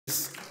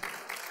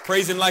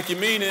Praise him like you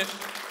mean it.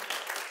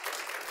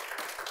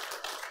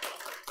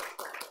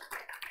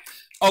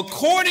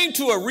 According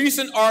to a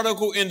recent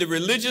article in the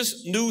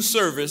Religious News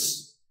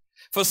Service,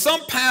 for some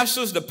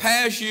pastors, the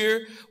past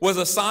year was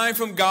a sign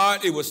from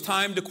God it was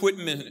time to quit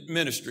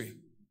ministry.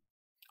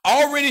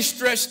 Already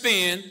stretched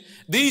thin,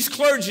 these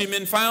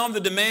clergymen found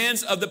the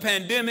demands of the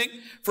pandemic,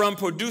 from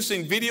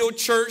producing video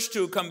church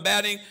to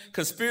combating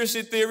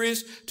conspiracy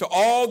theories, to took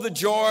all the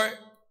joy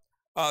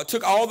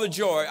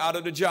out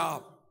of the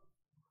job.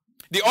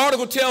 The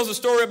article tells a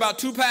story about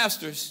two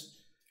pastors.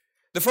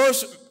 The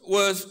first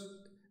was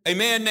a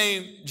man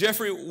named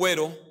Jeffrey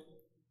Weddle,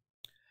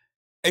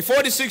 a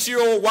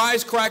 46-year-old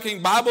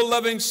wisecracking,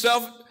 Bible-loving,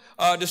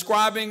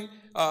 self-describing,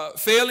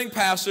 failing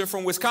pastor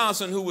from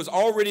Wisconsin who was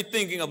already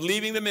thinking of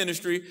leaving the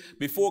ministry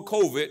before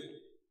COVID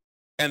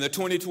and the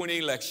 2020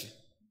 election.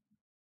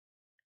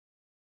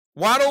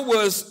 Weddle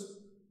was,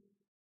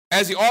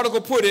 as the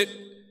article put it,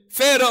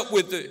 fed up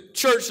with the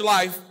church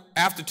life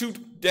after 2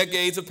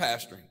 decades of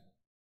pastoring.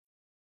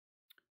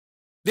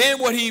 Then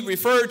what he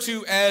referred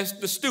to as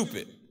the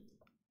stupid,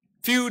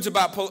 feuds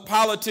about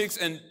politics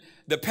and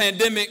the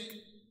pandemic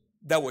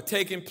that were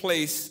taking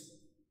place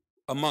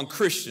among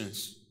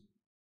Christians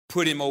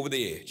put him over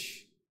the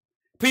edge.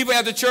 People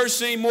at the church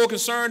seemed more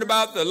concerned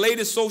about the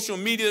latest social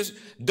media's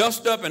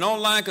dust-up and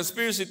online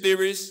conspiracy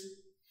theories.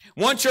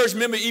 One church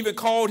member even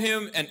called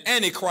him an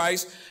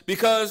antichrist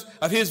because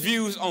of his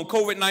views on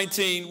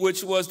COVID-19,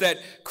 which was that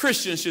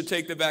Christians should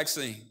take the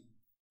vaccine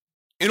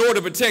in order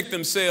to protect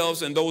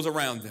themselves and those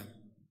around them.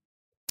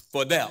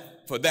 For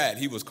that,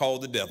 he was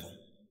called the devil.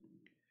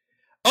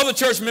 Other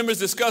church members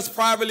discussed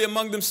privately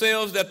among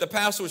themselves that the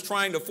pastor was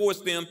trying to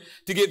force them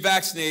to get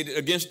vaccinated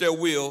against their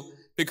will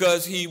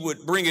because he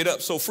would bring it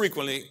up so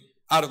frequently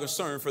out of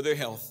concern for their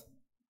health.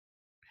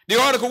 The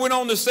article went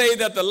on to say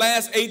that the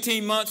last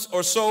 18 months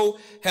or so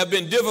have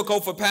been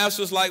difficult for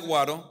pastors like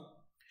Weddle,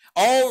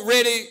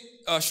 already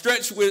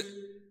stretched with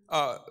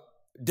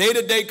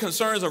day-to-day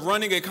concerns of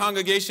running a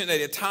congregation at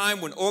a time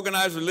when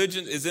organized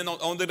religion is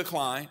on the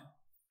decline.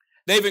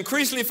 They've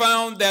increasingly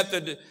found that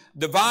the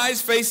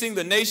divides facing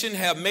the nation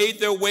have made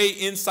their way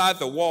inside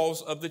the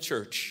walls of the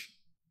church.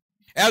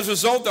 As a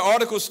result, the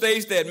article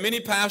states that many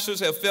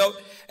pastors have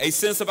felt a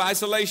sense of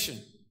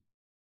isolation,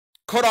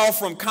 cut off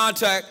from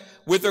contact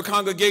with their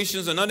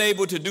congregations and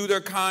unable to do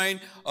their kind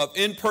of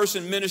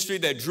in-person ministry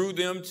that drew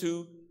them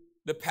to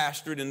the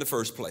pastorate in the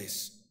first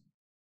place.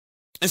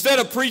 Instead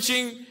of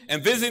preaching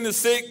and visiting the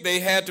sick, they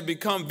had to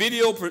become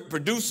video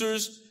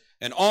producers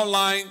and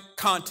online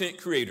content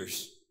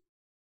creators.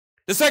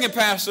 The second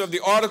pastor of the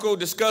article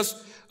discussed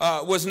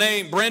was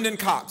named Brandon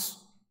Cox,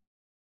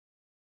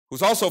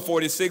 who's also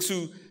 46,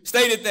 who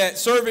stated that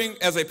serving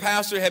as a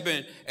pastor had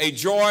been a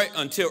joy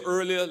until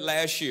earlier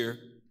last year,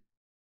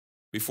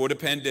 before the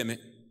pandemic.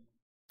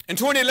 In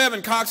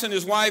 2011, Cox and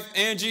his wife,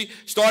 Angie,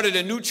 started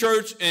a new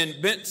church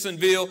in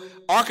Bentonville,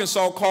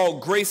 Arkansas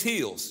called Grace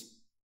Hills.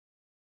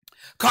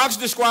 Cox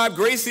described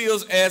Grace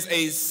Hills as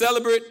a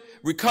celebrate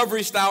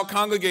recovery-style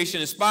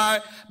congregation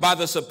inspired by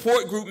the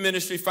support group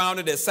ministry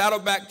founded at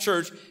Saddleback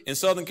Church in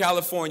Southern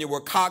California, where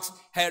Cox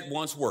had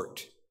once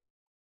worked.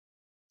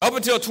 Up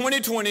until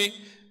 2020,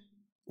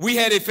 we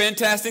had a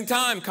fantastic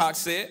time, Cox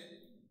said.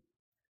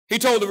 He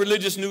told the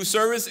Religious News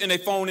Service in a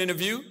phone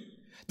interview,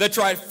 the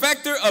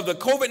trifecta of the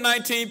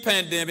COVID-19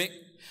 pandemic,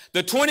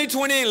 the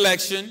 2020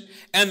 election,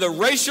 and the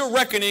racial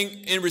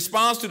reckoning in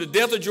response to the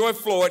death of George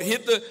Floyd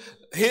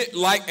hit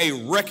like a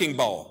wrecking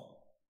ball.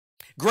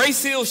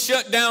 Grace Hill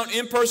shut down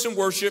in-person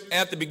worship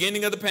at the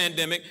beginning of the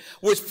pandemic,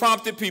 which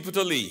prompted people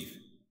to leave.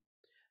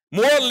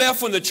 More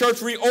left when the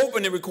church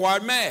reopened and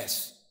required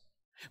mass.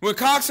 When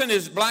Cox and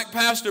his black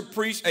pastor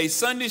preached a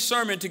Sunday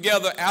sermon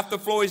together after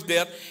Floyd's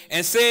death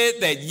and said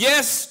that,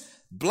 yes,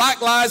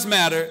 Black Lives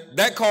Matter,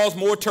 that caused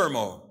more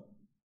turmoil,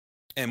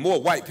 and more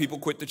white people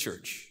quit the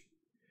church.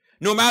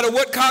 No matter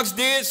what Cox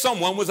did,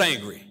 someone was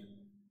angry.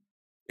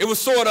 It was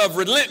sort of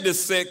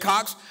relentless, said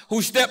Cox,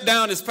 who stepped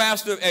down as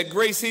pastor at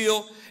Grace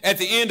Hill at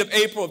the end of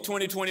April of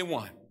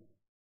 2021.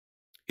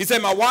 He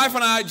said, my wife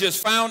and I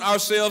just found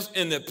ourselves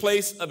in the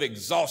place of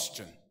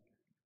exhaustion.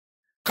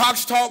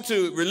 Cox talked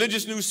to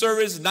Religious News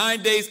Service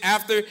 9 days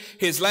after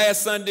his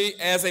last Sunday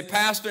as a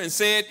pastor and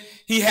said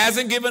he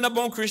hasn't given up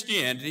on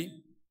Christianity.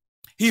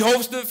 He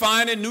hopes to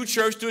find a new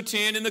church to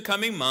attend in the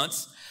coming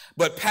months,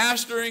 but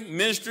pastoring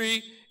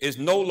ministry is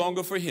no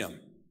longer for him.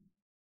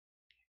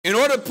 In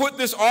order to put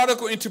this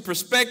article into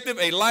perspective,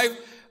 a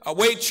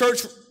LifeWay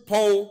Church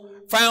poll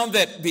found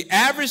that the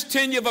average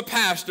tenure of a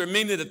pastor,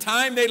 meaning the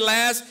time they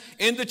last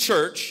in the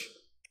church,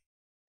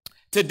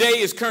 today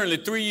is currently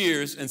 3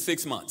 years and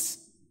 6 months.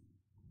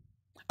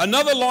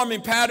 Another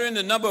alarming pattern,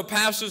 the number of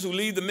pastors who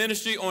leave the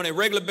ministry on a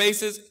regular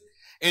basis.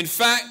 In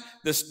fact,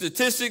 the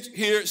statistics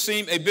here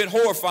seem a bit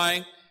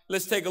horrifying.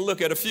 Let's take a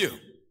look at a few.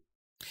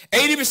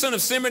 80%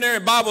 of seminary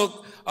and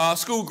Bible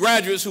school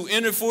graduates who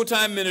enter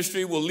full-time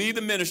ministry will leave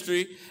the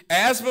ministry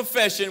as a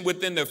profession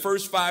within their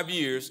first 5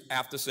 years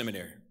after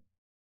seminary.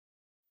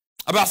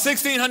 About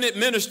 1,600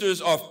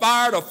 ministers are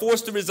fired or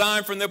forced to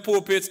resign from their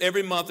pulpits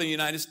every month in the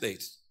United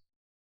States.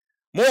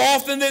 More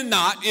often than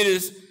not, it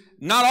is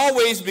not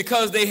always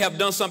because they have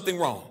done something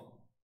wrong.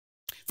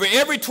 For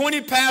every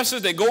 20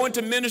 pastors that go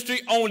into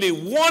ministry, only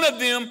one of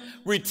them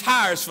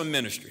retires from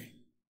ministry.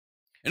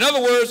 In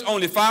other words,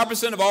 only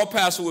 5% of all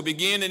pastors will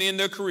begin and end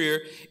their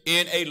career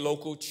in a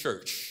local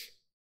church.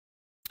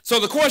 So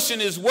the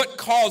question is, what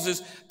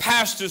causes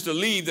pastors to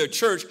leave their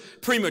church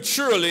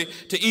prematurely,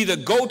 to either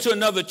go to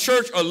another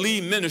church or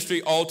leave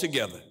ministry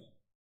altogether?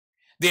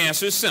 The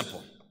answer is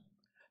simple.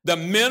 The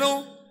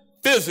mental,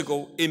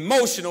 physical,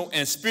 emotional,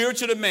 and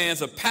spiritual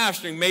demands of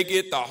pastoring make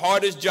it the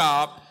hardest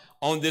job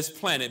on this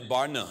planet,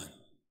 bar none.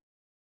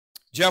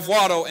 Jeff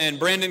Waddle and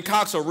Brandon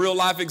Cox are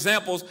real-life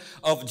examples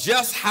of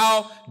just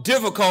how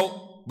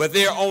difficult, but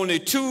they are only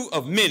two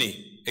of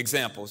many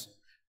examples,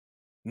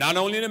 not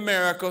only in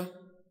America,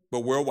 but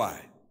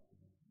worldwide.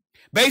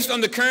 Based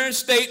on the current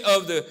state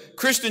of the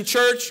Christian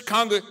church,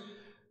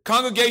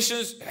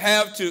 congregations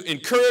have to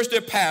encourage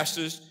their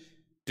pastors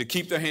to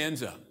keep their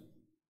hands up,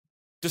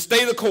 to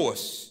stay the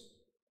course,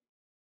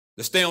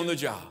 to stay on the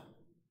job,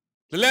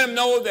 to let them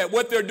know that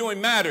what they're doing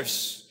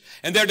matters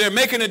and that they're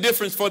making a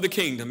difference for the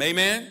kingdom.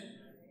 Amen?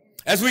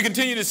 As we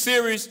continue the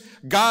series,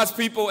 God's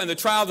People and the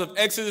Trials of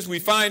Exodus, we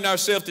find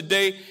ourselves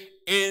today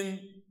in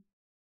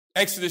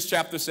Exodus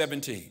chapter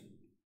 17.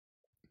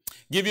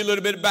 Give you a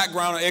little bit of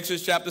background on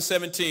Exodus chapter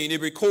 17.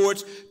 It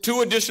records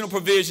two additional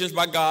provisions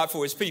by God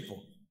for his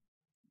people.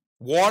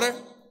 Water,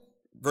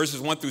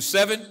 verses 1 through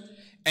 7,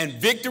 and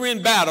victory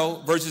in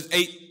battle, verses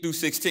 8 through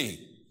 16.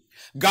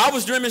 God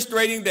was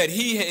demonstrating that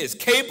he is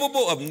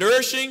capable of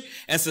nourishing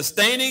and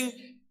sustaining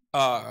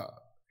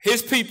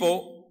his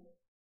people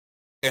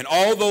and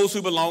all those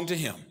who belong to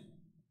him.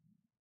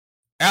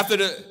 After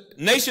the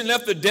nation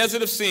left the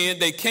desert of sin,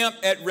 they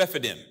camped at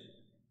Rephidim.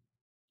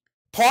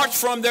 Parched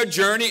from their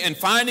journey and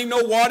finding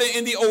no water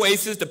in the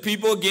oasis, the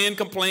people again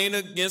complained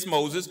against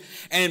Moses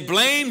and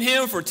blamed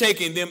him for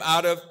taking them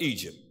out of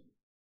Egypt.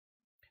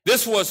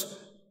 This was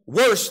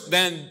worse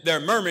than their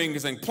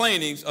murmurings and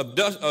complainings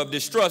of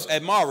distrust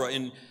at Marah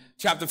in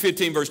chapter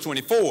 15, verse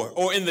 24,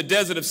 or in the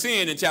desert of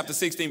sin in chapter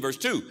 16, verse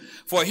 2.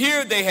 For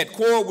here they had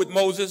quarreled with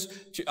Moses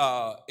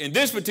in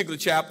this particular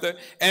chapter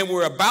and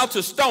were about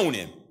to stone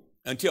him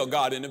until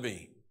God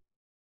intervened.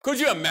 Could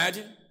you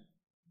imagine?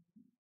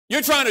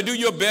 You're trying to do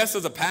your best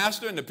as a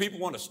pastor and the people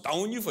want to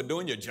stone you for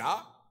doing your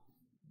job?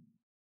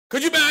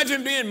 Could you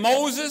imagine being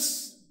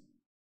Moses,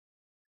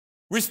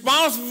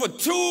 responsible for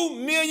 2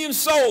 million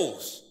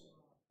souls?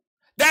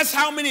 That's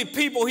how many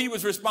people he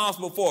was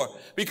responsible for.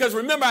 Because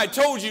remember, I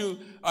told you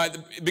at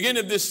the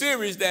beginning of this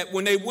series that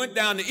when they went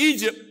down to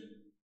Egypt,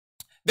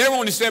 they were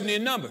only 70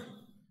 in number.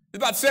 It's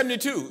about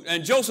 72,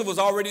 and Joseph was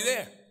already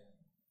there.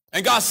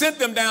 And God sent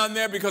them down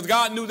there because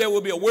God knew there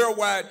would be a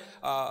worldwide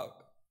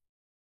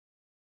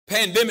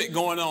pandemic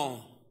going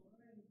on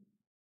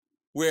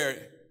where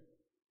it'd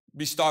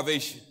be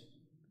starvation.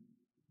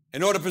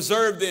 In order to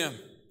preserve them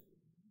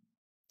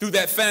through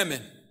that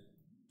famine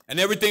and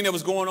everything that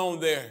was going on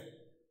there,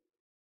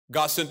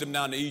 God sent them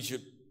down to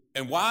Egypt.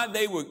 And while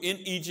they were in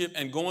Egypt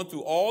and going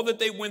through all that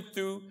they went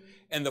through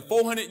and the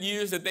 400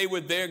 years that they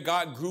were there,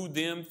 God grew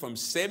them from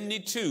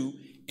 72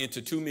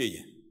 into 2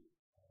 million.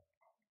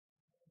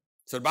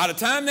 So by the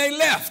time they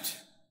left,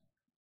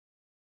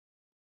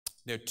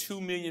 there are 2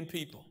 million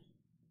people.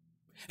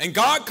 And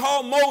God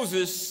called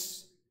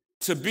Moses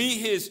to be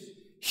his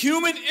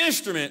human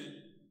instrument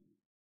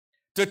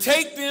to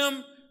take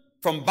them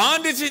from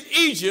bondage in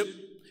Egypt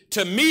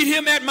to meet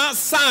him at Mount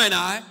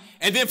Sinai,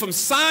 and then from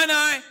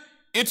Sinai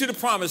into the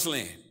promised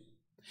land.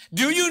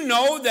 Do you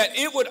know that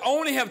it would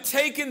only have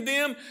taken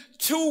them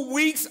 2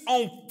 weeks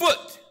on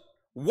foot,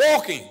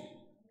 walking,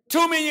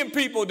 2 million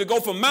people to go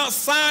from Mount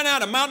Sinai,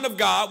 the mountain of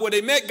God, where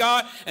they met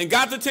God and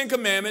got the 10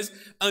 Commandments,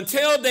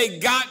 until they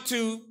got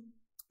to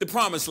the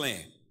promised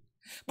land?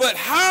 But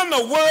how in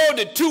the world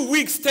did 2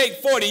 weeks take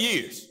 40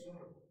 years?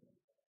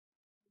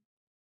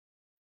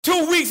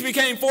 2 weeks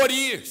became 40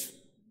 years.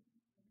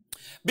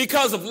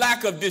 Because of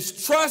lack of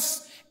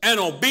distrust and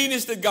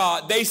obedience to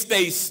God, they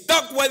stayed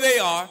stuck where they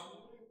are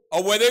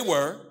or where they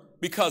were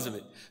because of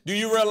it. Do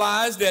you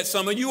realize that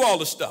some of you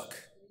all are stuck?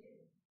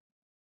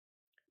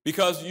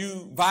 Because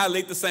you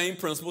violate the same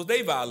principles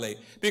they violate.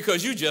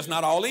 Because you're just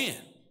not all in.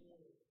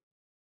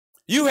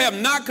 You have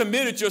not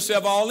committed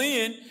yourself all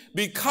in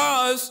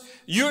because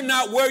you're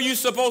not where you're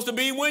supposed to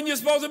be when you're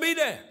supposed to be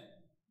there.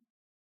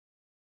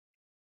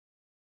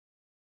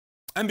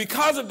 And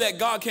because of that,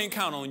 God can't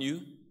count on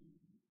you.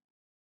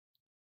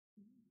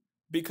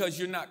 Because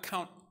you're not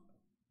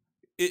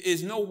it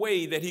is no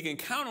way that he can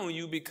count on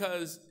you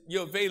because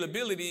your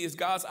availability is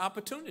God's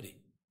opportunity.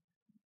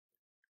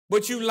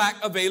 But you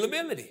lack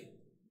availability.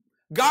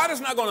 God is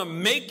not going to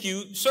make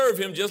you serve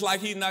him just like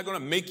he's not going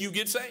to make you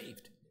get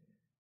saved.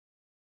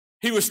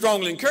 He would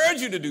strongly encourage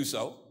you to do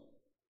so,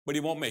 but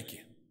he won't make you.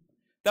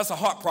 That's a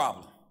heart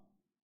problem.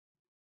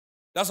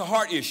 That's a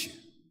heart issue.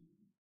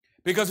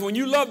 Because when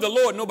you love the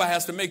Lord, nobody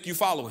has to make you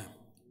follow him.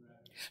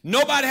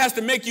 Nobody has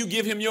to make you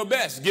give him your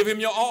best, give him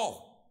your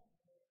all.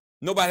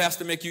 Nobody has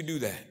to make you do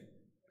that.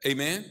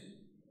 Amen.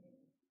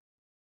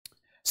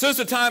 Since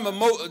the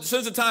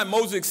time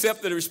Moses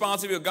accepted the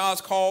responsibility of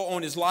God's call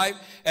on his life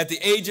at the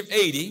age of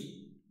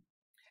 80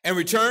 and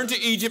returned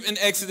to Egypt in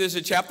Exodus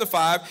in chapter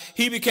 5,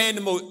 he became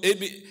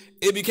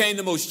became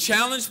the most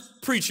challenged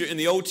preacher in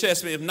the Old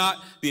Testament, if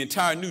not the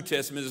entire New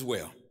Testament as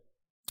well.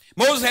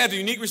 Moses had the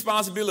unique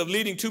responsibility of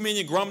leading 2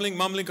 million grumbling,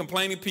 mumbling,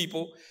 complaining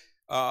people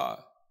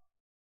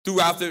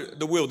throughout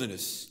the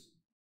wilderness.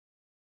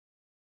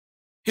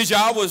 His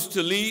job was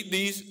to lead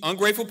these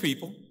ungrateful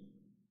people,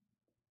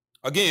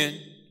 again,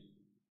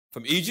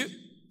 from Egypt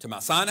to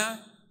Mount Sinai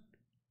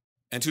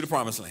and to the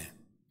Promised Land.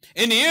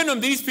 In the interim,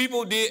 these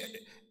people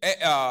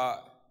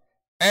added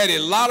a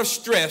lot of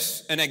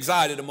stress and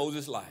anxiety to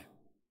Moses' life.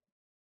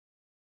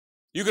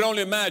 You can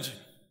only imagine.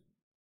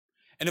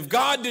 And if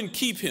God didn't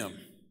keep him,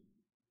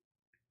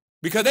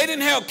 because they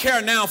didn't have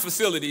care now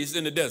facilities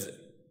in the desert.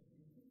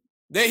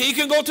 He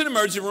couldn't go to the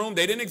emergency room.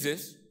 They didn't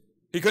exist.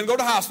 He couldn't go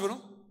to the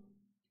hospital.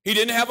 He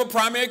didn't have a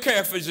primary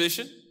care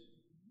physician.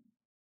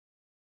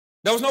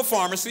 There was no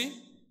pharmacy.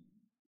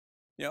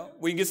 You know,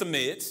 we can get some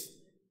meds.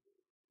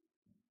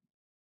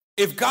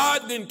 If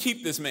God didn't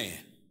keep this man,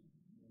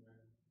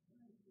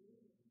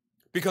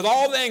 because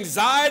all the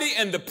anxiety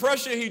and the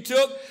pressure he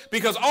took,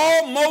 because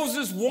all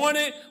Moses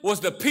wanted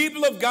was the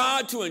people of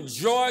God to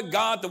enjoy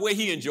God the way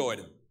he enjoyed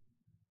him.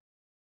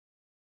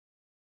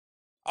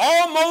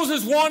 All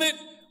Moses wanted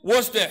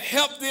was to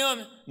help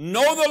them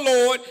know the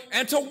Lord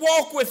and to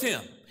walk with him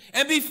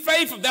and be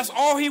faithful. That's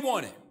all he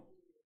wanted.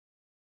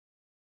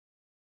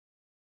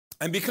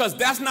 And because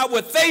that's not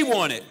what they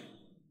wanted,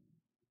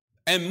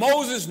 and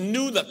Moses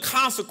knew the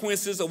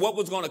consequences of what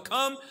was going to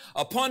come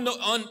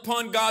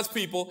upon God's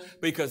people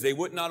because they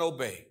would not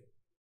obey.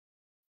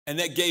 And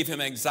that gave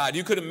him anxiety.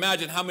 You could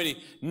imagine how many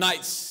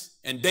nights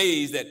and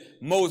days that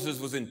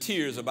Moses was in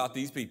tears about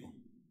these people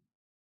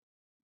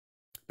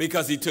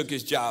because he took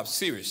his job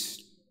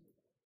serious.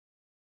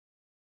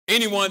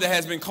 Anyone that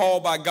has been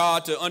called by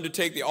God to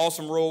undertake the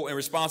awesome role and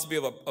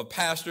responsibility of a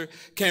pastor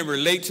can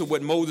relate to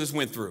what Moses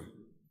went through.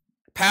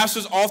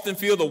 Pastors often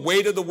feel the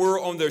weight of the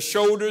world on their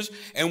shoulders,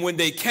 and when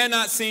they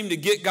cannot seem to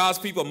get God's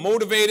people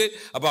motivated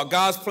about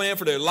God's plan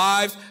for their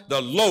lives,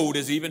 the load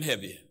is even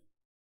heavier.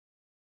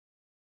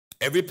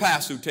 Every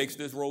pastor who takes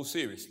this role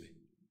seriously.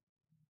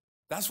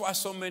 That's why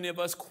so many of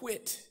us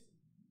quit.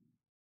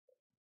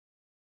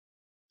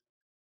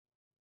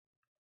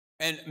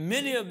 And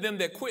many of them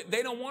that quit,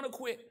 they don't want to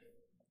quit.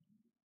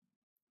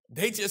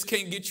 They just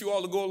can't get you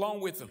all to go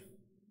along with them.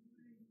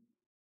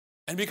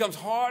 And it becomes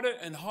harder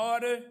and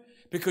harder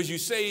because you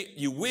say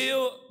you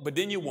will, but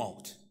then you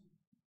won't.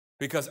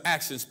 Because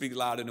actions speak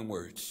louder than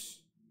words.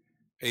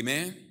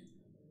 Amen?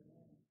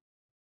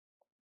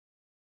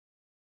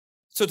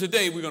 So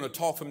today we're going to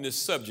talk from this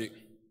subject.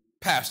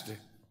 Pastor,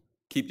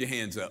 keep your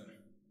hands up.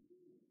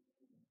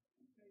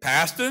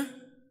 Pastor,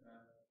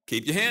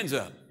 keep your hands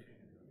up.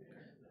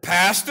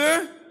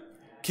 Pastor,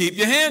 keep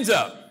your hands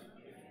up.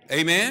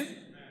 Amen?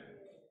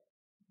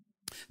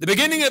 The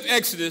beginning of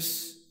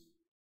Exodus,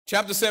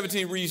 chapter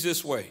 17, reads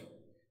this way.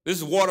 This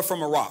is water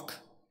from a rock.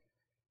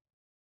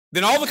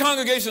 Then all the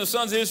congregation of the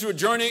sons of Israel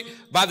journeyed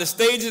by the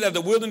stages of the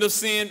wilderness of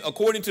sin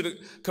according to the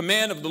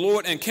command of the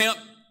Lord and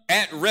camped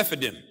at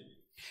Rephidim.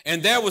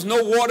 And there was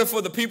no water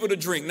for the people to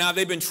drink. Now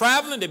they've been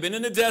traveling. They've been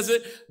in the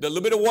desert. The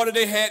little bit of water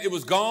they had, it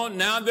was gone.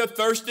 Now they're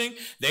thirsting.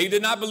 They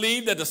did not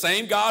believe that the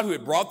same God who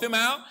had brought them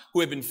out,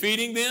 who had been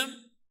feeding them,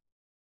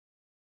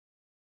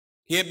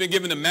 he had been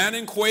giving them manna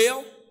and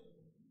quail.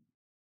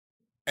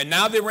 And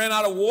now they ran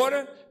out of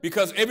water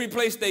because every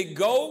place they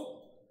go,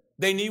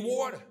 they need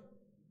water.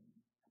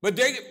 But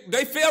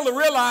they fail to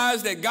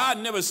realize that God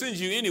never sends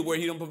you anywhere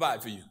he don't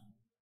provide for you.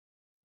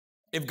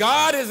 If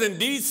God has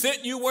indeed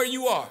sent you where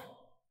you are,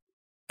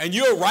 and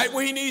you're right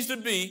where he needs to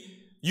be,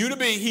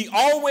 he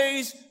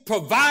always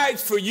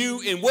provides for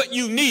you in what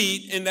you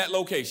need in that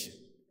location.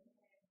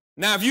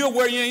 Now, if you're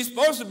where you ain't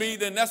supposed to be,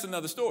 then that's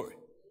another story.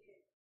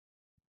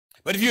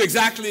 But if you're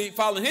exactly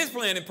following his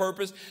plan and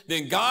purpose,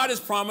 then God has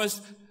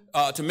promised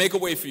to make a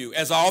way for you.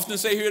 As I often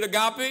say here at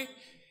Agape,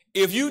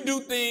 if you do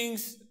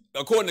things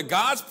according to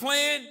God's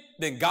plan,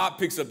 then God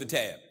picks up the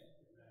tab.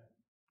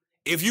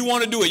 If you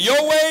want to do it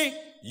your way,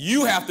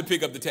 you have to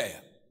pick up the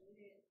tab.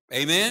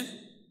 Amen?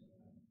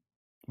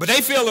 But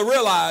they fail to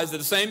realize that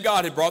the same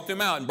God had brought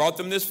them out and brought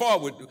them this far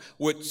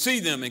would see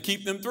them and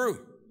keep them through.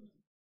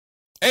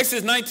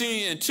 Exodus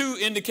 19:2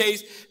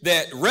 indicates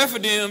that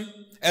Rephidim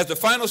as the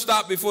final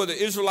stop before the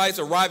Israelites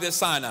arrived at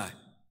Sinai.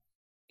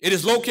 It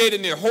is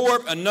located near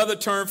Horeb, another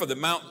term for the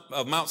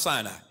Mount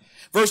Sinai.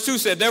 Verse 2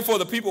 said, therefore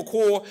the people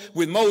quarreled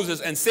with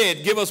Moses and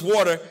said, give us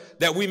water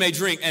that we may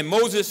drink. And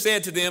Moses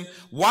said to them,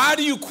 why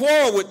do you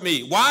quarrel with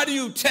me? Why do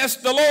you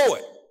test the Lord?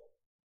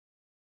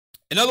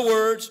 In other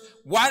words,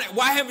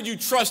 why haven't you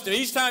trusted him?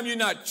 Each time you're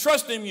not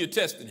trusting him, you're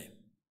testing him.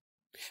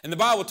 And the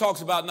Bible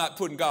talks about not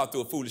putting God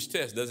through a foolish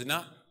test, does it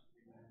not?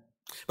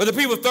 But the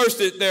people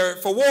thirsted there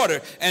for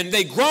water, and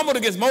they grumbled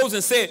against Moses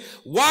and said,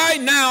 why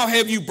now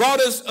have you brought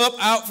us up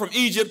out from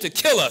Egypt to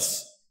kill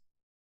us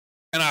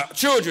and our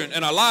children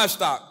and our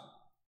livestock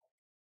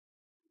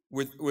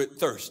with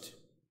thirst?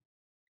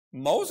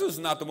 Moses is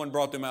not the one who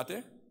brought them out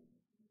there.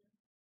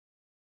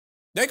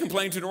 They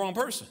complain to the wrong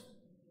person.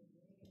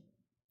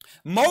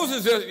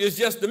 Moses is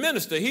just the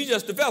minister. He's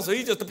just the vessel.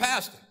 He's just the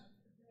pastor.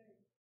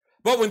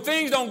 But when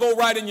things don't go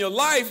right in your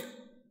life,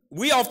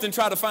 we often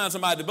try to find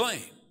somebody to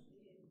blame.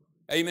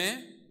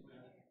 Amen.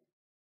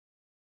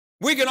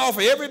 We can offer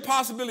every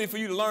possibility for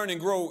you to learn and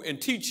grow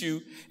and teach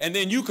you, and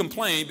then you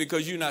complain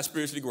because you're not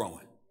spiritually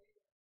growing.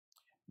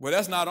 Well,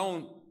 that's not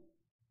on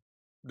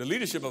the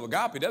leadership of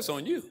Agape. That's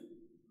on you.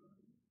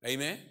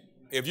 Amen.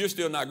 If you're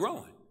still not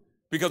growing.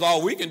 Because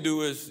all we can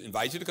do is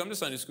invite you to come to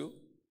Sunday school.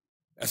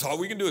 That's all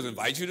we can do is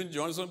invite you to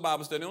join us on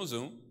Bible study on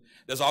Zoom.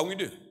 That's all we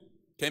can do.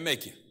 Can't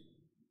make you.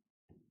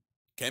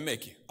 Can't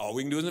make you. All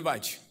we can do is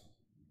invite you.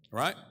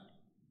 Right?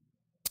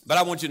 But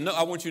I want you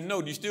to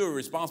know you're still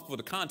responsible for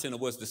the content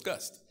of what's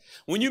discussed.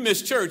 When you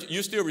miss church,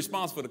 you're still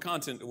responsible for the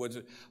content of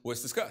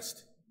what's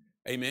discussed.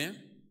 Amen?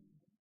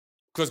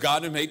 Because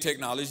God has made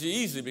technology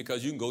easy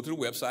because you can go to the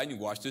website and you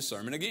watch this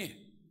sermon again.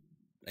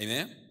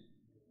 Amen?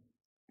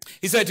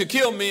 He said, to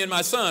kill me and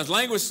my sons.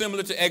 Language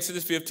similar to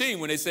Exodus 15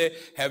 when they said,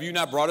 have you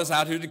not brought us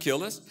out here to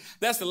kill us?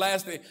 That's the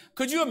last thing.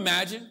 Could you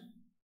imagine?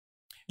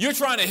 You're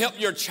trying to help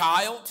your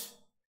child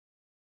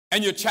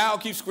and your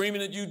child keeps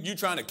screaming at you, you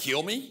trying to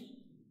kill me?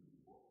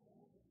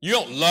 You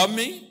don't love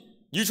me?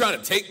 You trying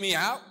to take me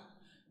out?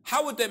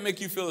 How would that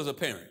make you feel as a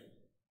parent?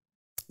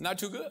 Not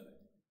too good.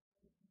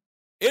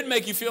 It'd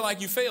make you feel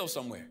like you failed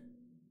somewhere.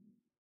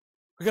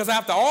 Because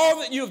after all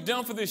that you have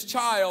done for this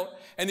child,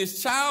 and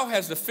this child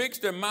has to fix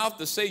their mouth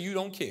to say you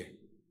don't care.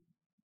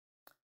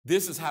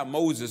 This is how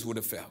Moses would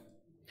have felt.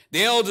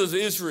 The elders of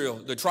Israel,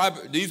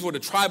 these were the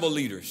tribal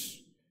leaders.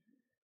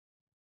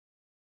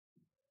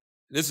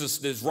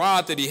 This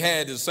rod that he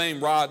had is the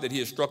same rod that he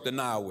had struck the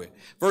Nile with.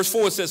 Verse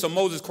 4 says, so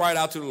Moses cried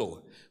out to the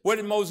Lord. What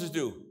did Moses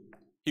do?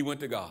 He went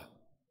to God.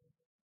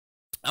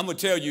 I'm going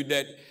to tell you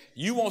that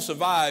you won't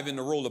survive in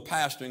the role of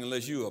pastoring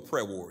unless you're a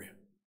prayer warrior.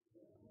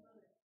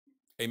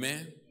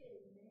 Amen?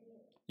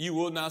 You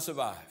will not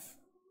survive.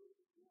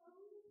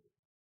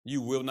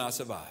 You will not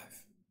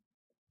survive.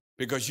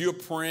 Because you're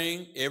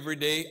praying every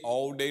day,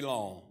 all day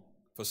long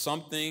for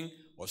something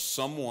or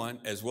someone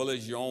as well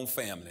as your own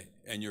family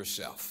and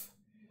yourself.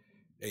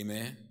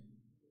 Amen.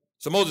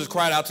 So Moses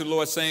cried out to the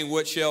Lord saying,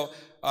 what shall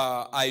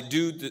I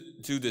do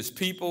to this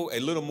people? A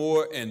little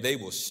more and they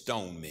will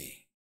stone me.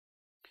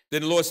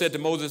 Then the Lord said to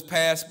Moses,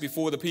 pass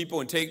before the people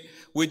and take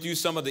with you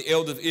some of the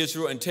elders of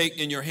Israel and take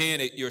in your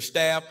hand your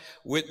staff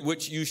with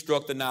which you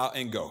struck the Nile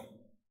and go.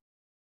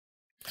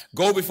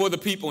 Go before the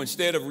people.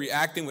 Instead of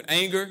reacting with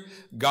anger,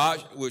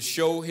 God will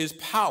show his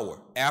power.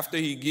 After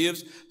he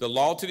gives the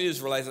law to the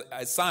Israelites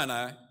at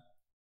Sinai,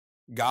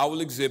 God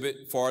will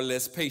exhibit far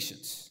less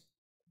patience.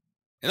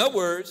 In other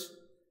words,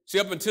 see,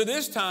 up until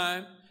this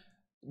time,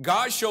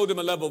 God showed them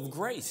a level of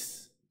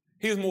grace.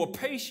 He was more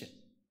patient.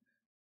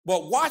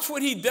 But watch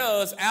what he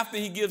does after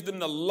he gives them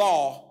the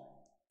law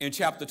in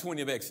chapter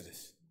 20 of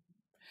Exodus.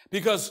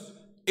 Because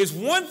it's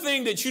one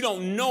thing that you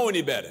don't know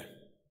any better.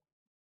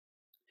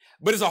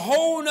 But it's a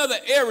whole other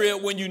area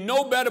when you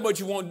know better, but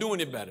you won't do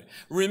any better.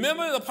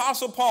 Remember the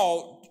Apostle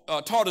Paul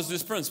taught us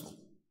this principle.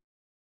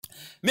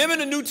 Remember in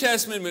the New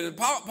Testament, when the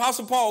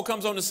Apostle Paul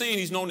comes on the scene,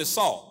 he's known as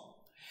Saul.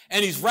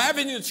 And he's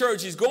ravaging the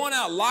church. He's going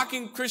out,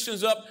 locking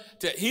Christians up.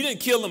 He didn't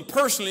kill them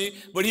personally,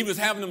 but he was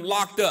having them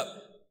locked up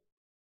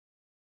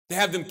to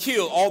have them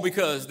killed, all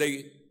because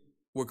they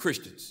were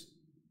Christians.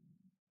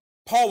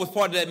 Paul was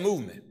part of that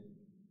movement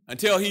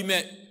until he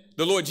met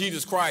the Lord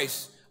Jesus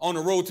Christ on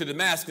the road to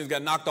Damascus,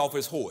 got knocked off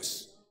his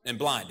horse and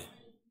blinded.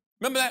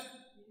 Remember that?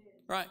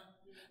 Right?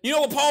 You know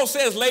what Paul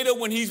says later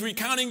when he's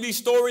recounting these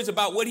stories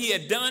about what he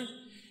had done?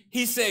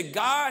 He said,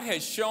 God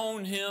has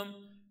shown him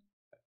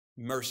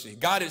mercy.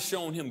 God has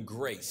shown him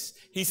grace.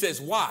 He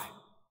says, why?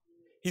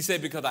 He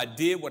said, because I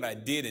did what I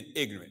did in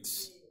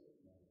ignorance.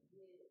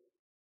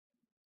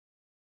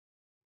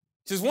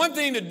 It's one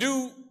thing to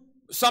do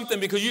something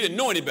because you didn't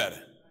know any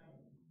better.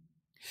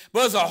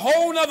 But it's a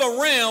whole nother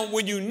realm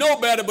when you know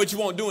better, but you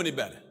won't do any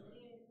better.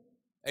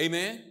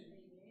 Amen.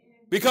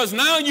 Because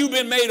now you've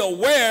been made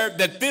aware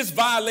that this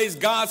violates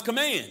God's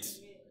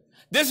commands.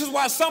 This is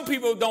why some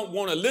people don't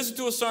want to listen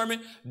to a sermon,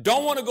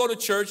 don't want to go to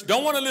church,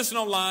 don't want to listen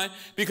online,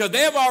 because they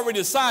have already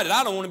decided,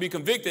 I don't want to be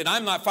convicted.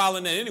 I'm not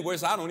following that anywhere,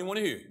 so I don't even want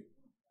to hear it.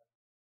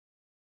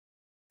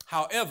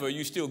 However,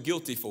 you're still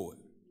guilty for it.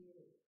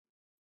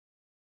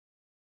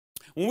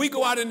 When we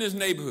go out in this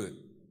neighborhood,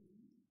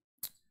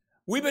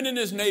 we've been in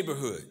this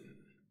neighborhood.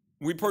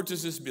 We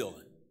purchased this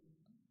building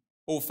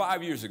over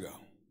 5 years ago.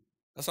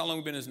 That's how long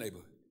we've been in this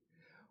neighborhood.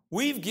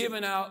 We've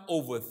given out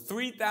over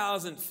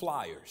 3,000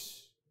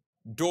 flyers,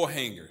 door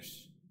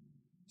hangers,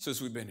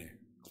 since we've been here.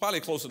 It's probably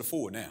closer to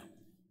 4 now.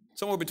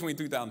 Somewhere between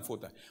 3,000 and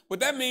 4,000.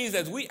 What that means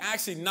is we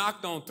actually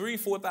knocked on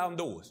 3,000, 4,000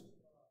 doors.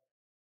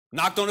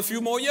 Knocked on a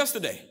few more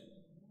yesterday.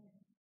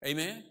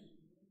 Amen.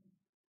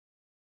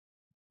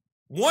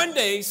 One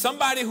day,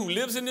 somebody who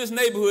lives in this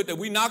neighborhood that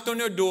we knocked on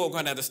their door are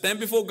going to have to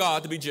stand before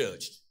God to be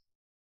judged.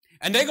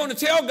 And they're going to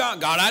tell God,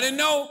 God, I didn't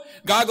know.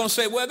 God going to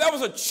say, well, that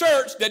was a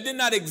church that did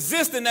not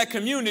exist in that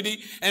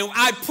community, and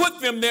I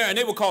put them there, and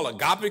they were called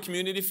Agape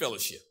Community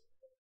Fellowship.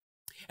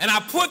 And I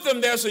put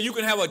them there so you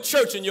can have a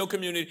church in your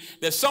community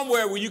that's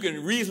somewhere where you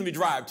can reasonably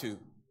drive to.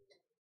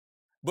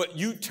 But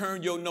you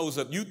turned your nose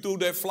up. You threw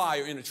that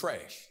flyer in the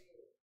trash.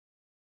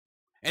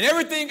 And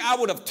everything I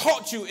would have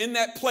taught you in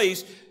that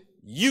place,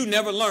 you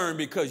never learned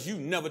because you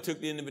never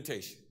took the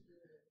invitation.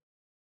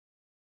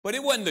 But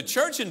it wasn't the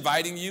church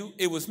inviting you.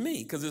 It was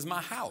me, because it's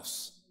my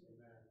house.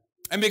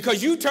 And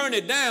because you turned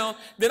it down,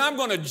 then I'm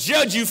going to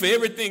judge you for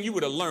everything you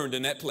would have learned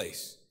in that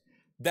place.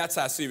 That's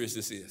how serious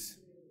this is.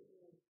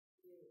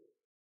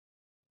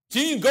 So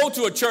you can go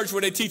to a church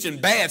where they're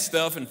teaching bad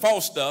stuff and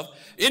false stuff.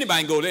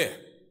 Anybody can go there.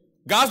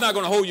 God's not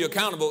going to hold you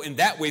accountable in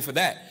that way for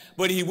that.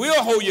 But he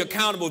will hold you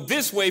accountable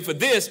this way for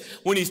this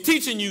when he's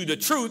teaching you the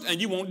truth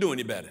and you won't do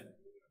any better.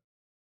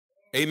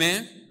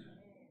 Amen?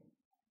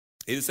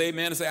 Either say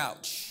amen or say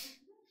ouch.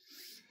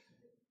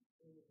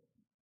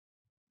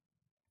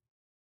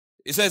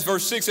 It says,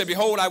 verse 6, said,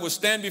 behold, I will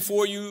stand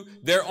before you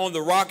there on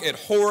the rock at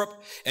Horeb,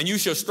 and you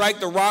shall strike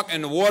the rock,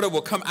 and the water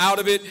will come out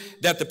of it,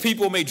 that the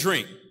people may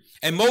drink.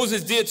 And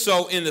Moses did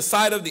so in the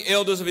sight of the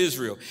elders of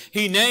Israel.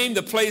 He named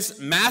the place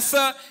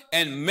Massah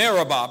and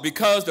Meribah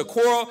because the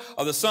quarrel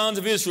of the sons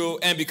of Israel,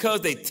 and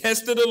because they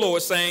tested the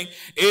Lord, saying,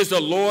 is the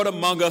Lord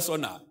among us or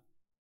not?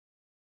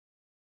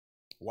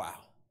 Wow.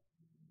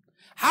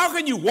 How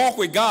can you walk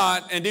with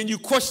God and then you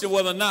question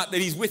whether or not that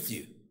he's with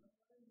you?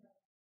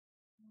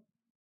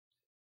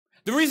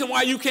 The reason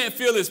why you can't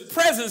feel his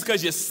presence is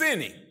because you're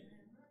sinning.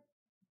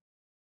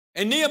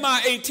 In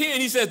Nehemiah 8:10,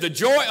 he says, the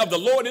joy of the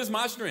Lord is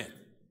my strength.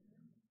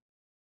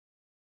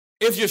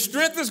 If your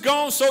strength is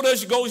gone, so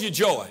goes your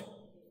joy.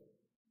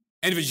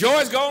 And if your joy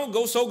is gone,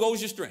 so goes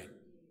your strength.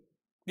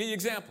 Give you an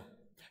example.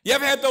 You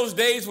ever had those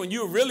days when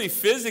you're really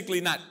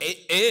physically not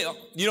ill?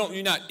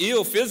 You're not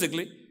ill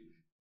physically,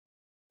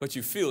 but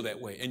you feel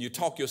that way and you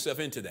talk yourself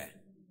into that.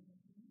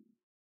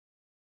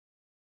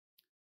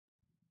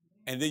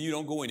 And then you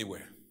don't go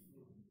anywhere.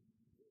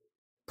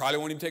 Probably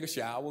won't even take a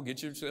shower,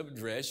 get yourself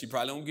dressed. You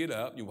probably won't get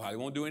up. You probably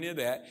won't do any of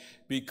that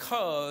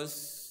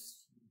because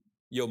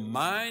your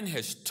mind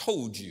has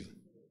told you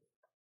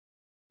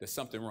there's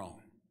something wrong,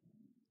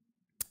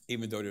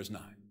 even though there's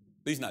not,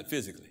 at least not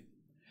physically.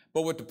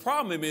 But what the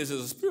problem is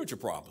a spiritual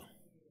problem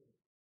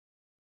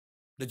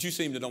that you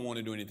seem to don't want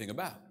to do anything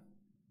about.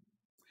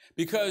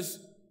 Because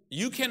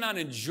you cannot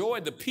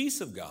enjoy the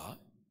peace of God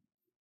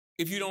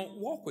if you don't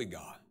walk with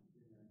God.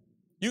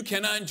 You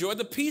cannot enjoy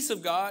the peace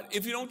of God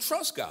if you don't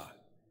trust God.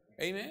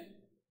 Amen.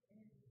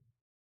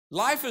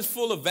 Life is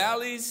full of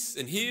valleys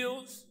and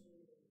hills,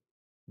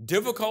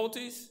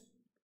 difficulties,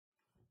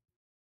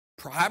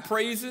 high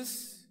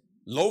praises,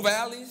 low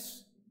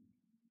valleys.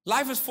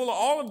 Life is full of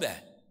all of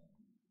that.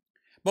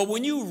 But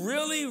when you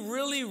really,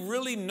 really,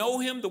 really know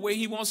him the way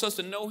he wants us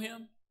to know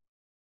him,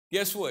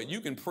 guess what?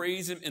 You can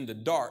praise him in the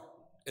dark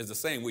as the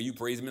same way you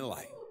praise him in the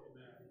light.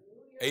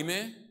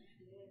 Amen.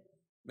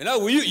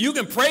 You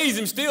can praise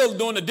him still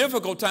during the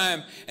difficult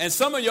time. And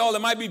some of y'all,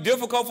 it might be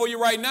difficult for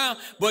you right now,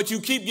 but you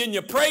keep getting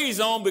your praise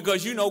on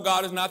because you know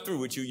God is not through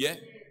with you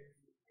yet.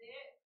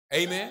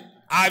 Amen.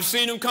 I've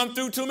seen him come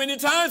through too many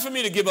times for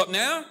me to give up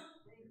now.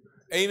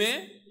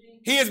 Amen.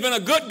 He has been a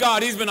good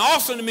God. He's been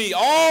awesome to me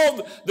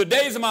all the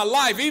days of my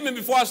life, even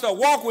before I start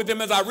walking with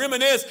him, as I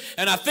reminisce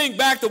and I think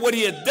back to what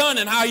he had done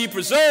and how he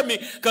preserved me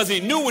because he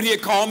knew what he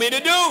had called me to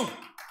do.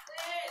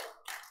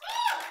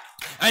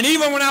 And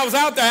even when I was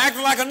out there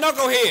acting like a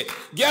knucklehead,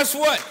 guess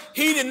what?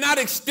 He did not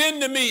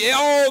extend to me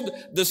all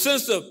the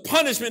sense of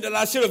punishment that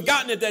I should have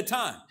gotten at that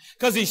time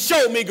because he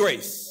showed me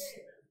grace.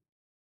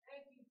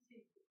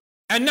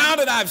 And now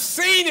that I've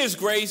seen his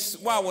grace,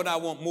 why would I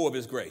want more of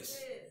his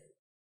grace?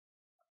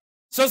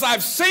 Since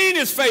I've seen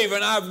his favor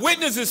and I've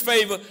witnessed his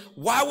favor,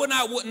 why would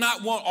I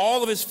not want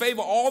all of his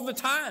favor all the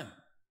time?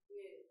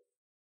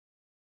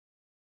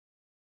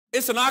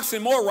 It's an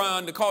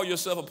oxymoron to call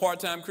yourself a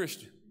part-time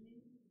Christian.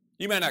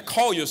 You may not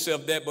call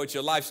yourself that, but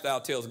your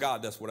lifestyle tells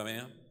God that's what I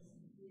am.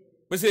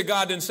 But see,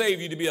 God didn't save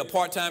you to be a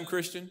part-time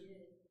Christian.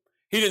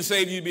 He didn't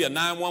save you to be a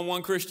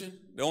 911 Christian.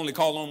 They only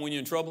call on when you're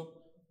in trouble.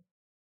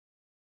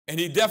 And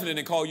he definitely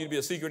didn't call you to be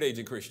a secret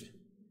agent Christian.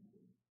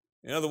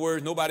 In other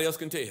words, nobody else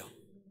can tell.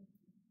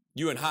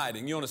 You're in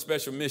hiding. You're on a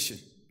special mission.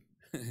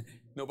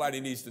 Nobody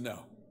needs to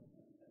know.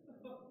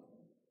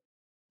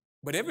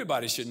 But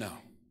everybody should know.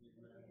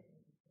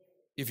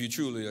 If you're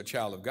truly a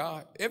child of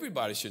God,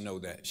 everybody should know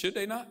that. Should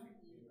they not?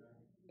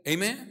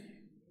 Amen.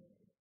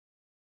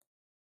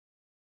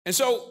 And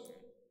so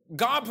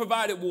God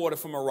provided water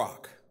from a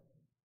rock.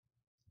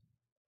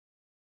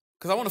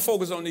 Because I want to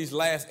focus on these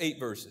last 8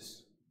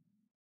 verses.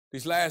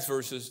 These last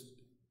verses.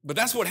 But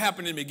that's what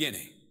happened in the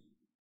beginning.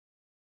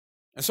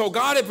 And so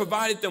God had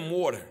provided them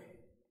water.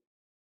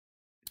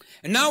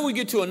 And now we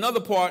get to another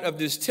part of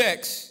this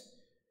text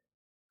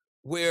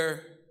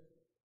where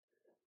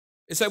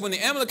it said when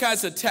the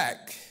Amalekites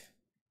attacked,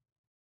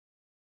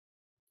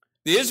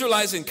 the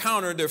Israelites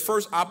encountered their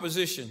first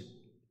opposition.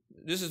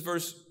 This is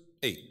verse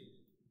 8.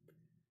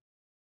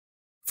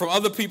 From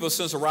other people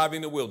since arriving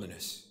in the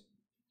wilderness.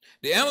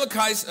 The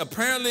Amalekites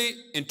apparently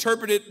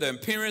interpreted the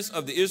appearance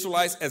of the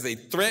Israelites as a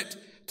threat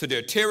to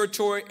their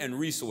territory and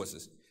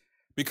resources,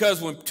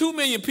 Because when 2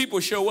 million people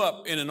show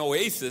up in an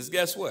oasis,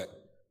 guess what?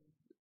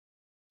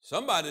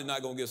 Somebody's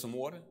not going to get some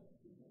water.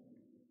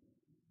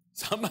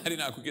 Somebody's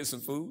not going to get some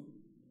food.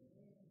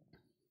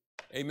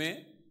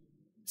 Amen.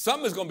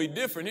 Something's going to be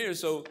different here.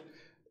 So,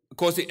 of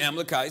course, the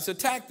Amalekites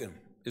attacked them,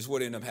 is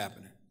what ended up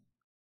happening.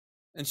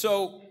 And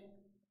so,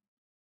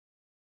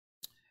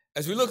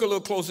 as we look a little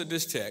closer at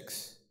this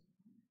text,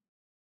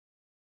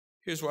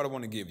 here's what I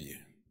want to give you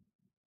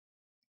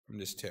from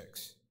this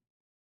text.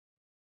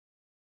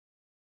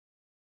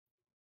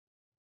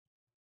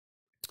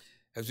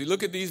 As we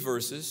look at these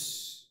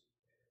verses,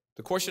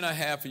 the question I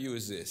have for you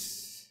is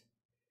this.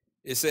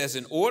 It says,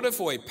 in order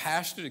for a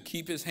pastor to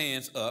keep his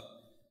hands up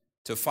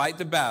to fight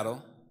the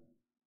battles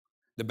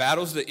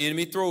the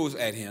enemy throws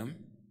at him,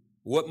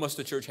 what must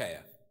the church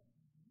have?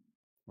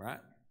 Right?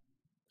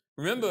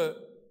 Remember,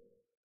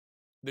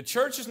 the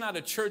church is not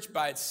a church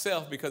by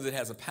itself because it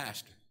has a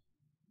pastor.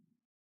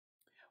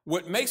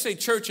 What makes a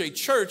church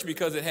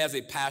because it has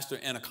a pastor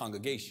and a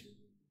congregation.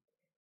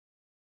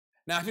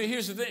 Now,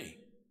 here's the thing.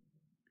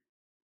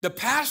 The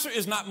pastor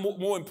is not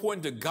more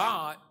important to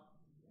God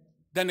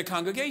than the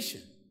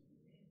congregation.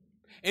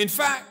 In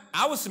fact,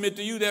 I would submit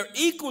to you they're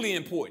equally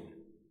important.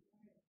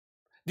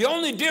 The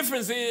only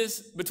difference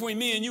is between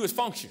me and you is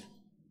function.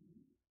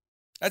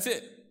 That's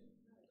it.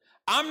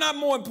 I'm not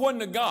more important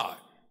to God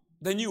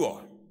than you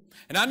are.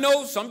 And I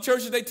know some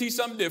churches, they teach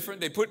something different.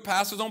 They put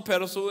pastors on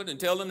pedestals and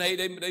tell them, hey,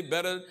 they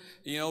better,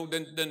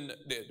 than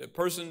the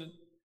person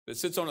that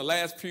sits on the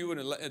last pew in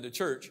the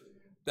church.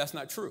 That's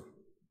not true.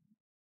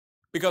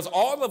 Because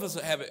all of us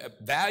have a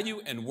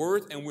value and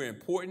worth, and we're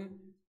important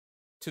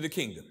to the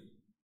kingdom.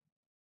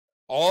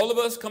 All of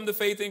us come to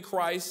faith in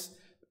Christ,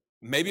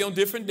 maybe on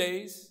different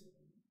days.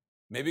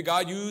 Maybe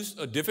God used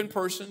a different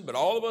person, but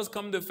all of us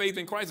come to faith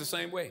in Christ the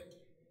same way.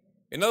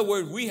 In other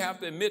words, we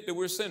have to admit that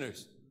we're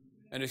sinners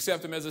and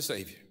accept him as a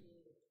Savior.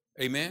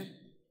 Amen?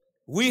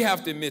 We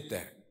have to admit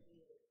that.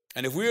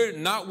 And if we're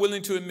not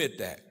willing to admit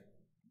that,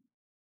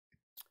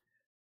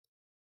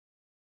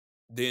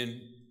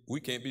 then we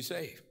can't be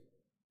saved.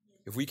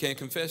 If we can't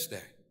confess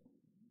that.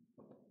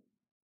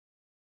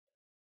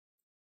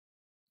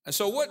 And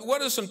so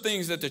what are some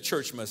things that the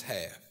church must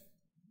have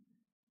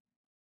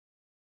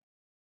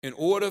in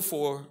order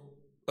for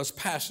us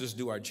pastors to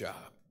do our job?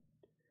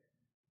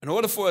 In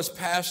order for us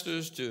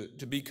pastors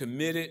to be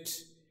committed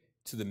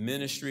to the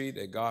ministry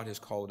that God has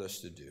called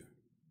us to do?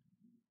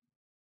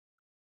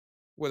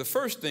 Well, the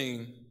first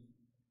thing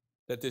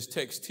that this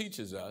text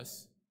teaches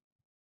us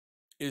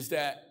is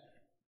that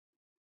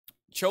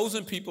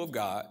chosen people of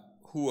God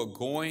who are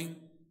going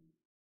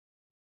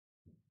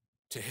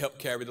to help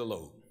carry the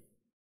load.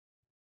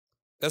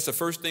 That's the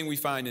first thing we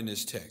find in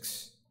this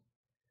text.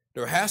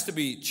 There has to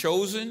be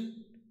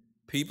chosen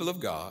people of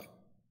God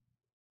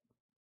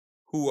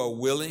who are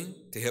willing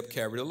to help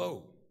carry the load.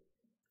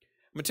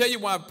 I'm going to tell you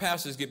why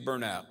pastors get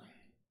burnt out.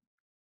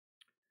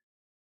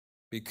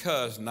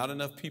 Because not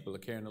enough people are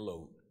carrying the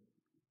load.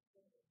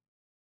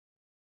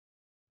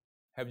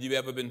 Have you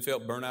ever been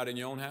felt burnt out in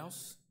your own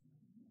house?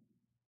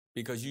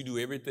 Because you do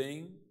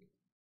everything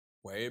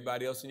where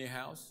everybody else in your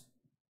house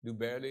do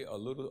barely a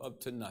little up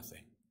to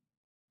nothing.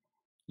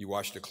 You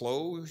wash the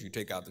clothes, you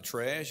take out the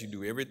trash, you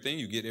do everything,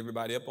 you get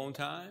everybody up on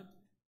time.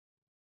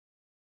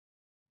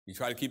 You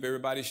try to keep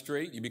everybody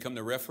straight, you become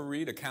the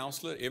referee, the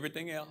counselor,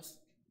 everything else.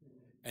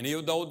 And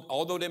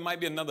although there might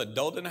be another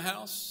adult in the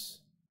house,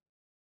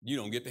 you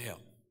don't get the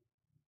help.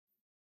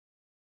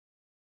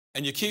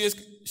 And your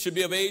kids should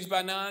be of age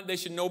by now, they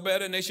should know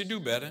better and they should do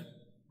better,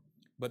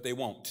 but they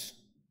won't.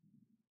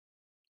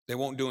 They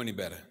won't do any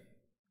better.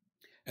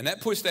 And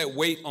that puts that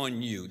weight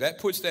on you. That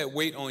puts that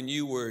weight on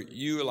you where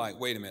you're like,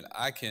 wait a minute,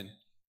 I can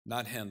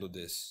not handle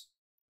this.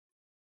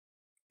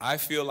 I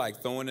feel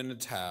like throwing in the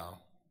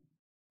towel.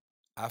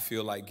 I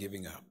feel like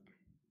giving up.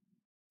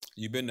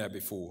 You've been there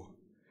before.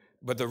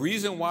 But the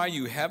reason why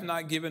you have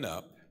not given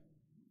up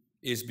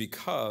is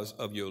because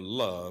of your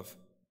love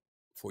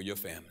for your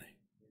family.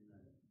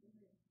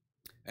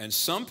 And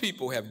some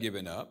people have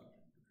given up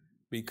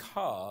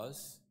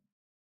because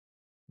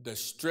the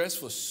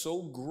stress was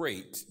so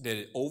great that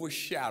it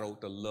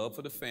overshadowed the love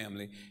for the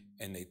family,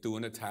 and they threw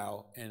in the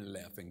towel and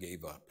left and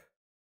gave up.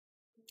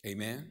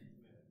 Amen?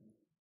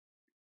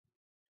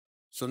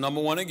 So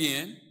number one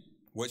again,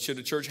 what should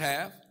the church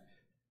have?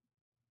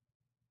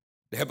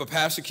 To help a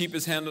pastor keep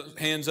his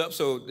hands up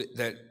so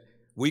that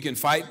we can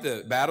fight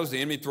the battles the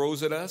enemy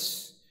throws at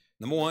us.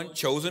 Number one,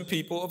 chosen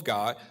people of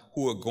God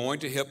who are going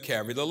to help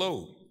carry the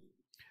load.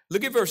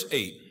 Look at verse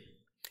 8.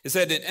 It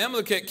said that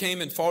Amalek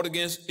came and fought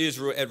against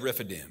Israel at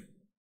Rephidim.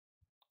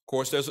 Of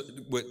course,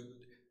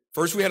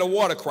 first we had a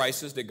water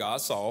crisis that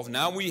God solved.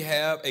 Now we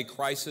have a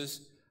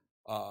crisis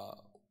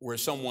where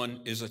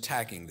someone is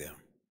attacking them.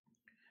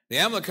 The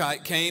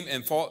Amalekite came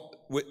and fought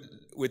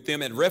with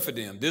them at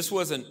Rephidim. This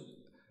was an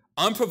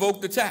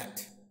unprovoked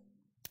attack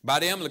by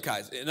the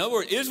Amalekites. In other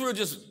words, Israel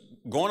just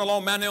going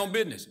along, minding their own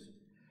business.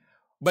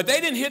 But they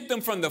didn't hit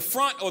them from the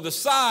front or the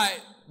side.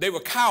 They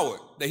were coward.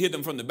 They hit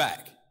them from the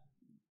back.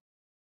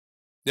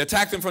 They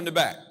attacked them from the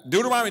back.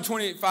 Deuteronomy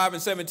 25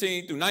 and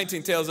 17 through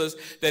 19 tells us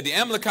that the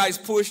Amalekites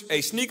pushed a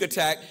sneak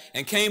attack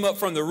and came up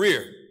from the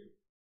rear.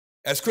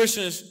 As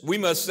Christians, we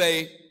must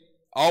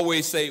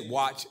always say,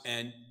 watch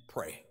and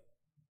pray.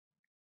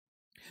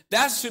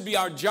 That should be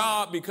our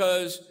job,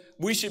 because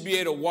we should be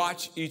able to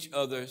watch each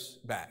other's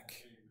back.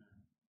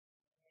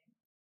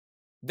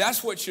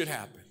 That's what should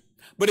happen.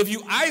 But if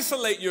you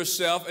isolate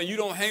yourself and you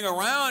don't hang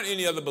around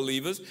any other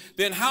believers,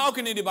 then how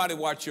can anybody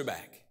watch your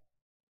back?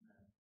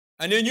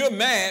 And then you're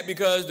mad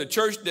because the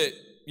church that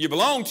you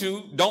belong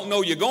to don't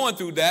know you're going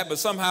through that, but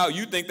somehow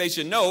you think they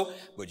should know,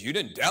 but you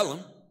didn't tell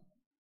them.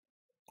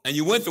 And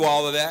you went through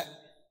all of that.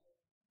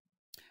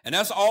 And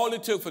that's all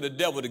it took for the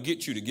devil to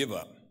get you to give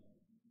up.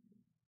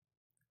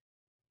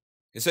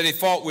 It said they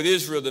fought with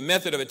Israel. The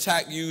method of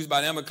attack used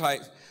by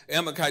the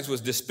Amalekites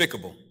was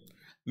despicable.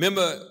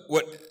 Remember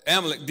what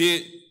Amalek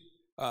did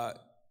to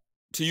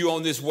you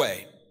on this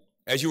way.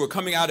 As you were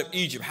coming out of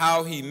Egypt,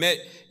 how he met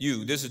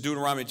you. This is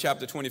Deuteronomy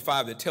chapter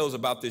 25 that tells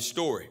about this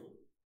story.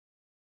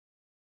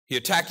 He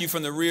attacked you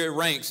from the rear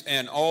ranks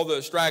and all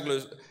the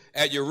stragglers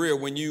at your rear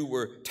when you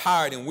were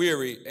tired and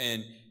weary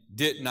and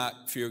did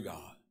not fear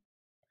God.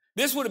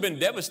 This would have been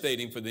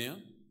devastating for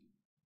them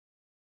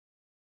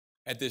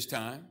at this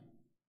time.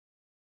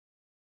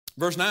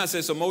 Verse 9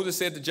 says, so Moses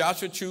said to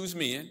Joshua, choose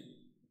men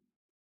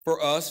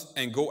for us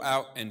and go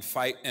out and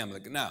fight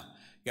Amalek. Now,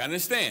 you got to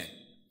understand,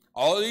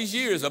 all of these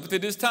years up to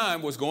this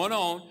time, what's going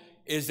on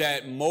is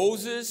that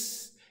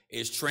Moses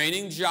is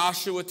training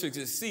Joshua to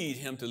succeed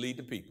him to lead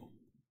the people.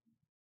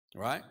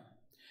 Right?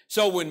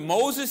 So when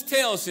Moses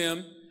tells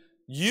him,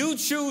 you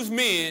choose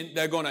men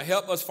that are going to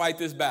help us fight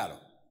this battle.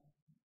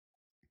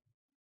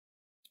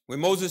 When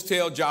Moses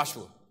tells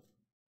Joshua,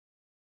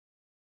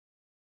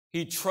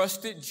 he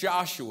trusted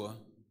Joshua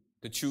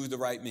to choose the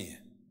right men.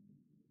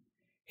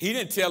 He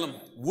didn't tell him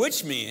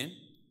which men,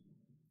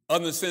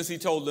 other than since he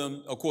told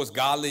them, of course,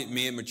 godly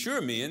men,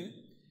 mature men,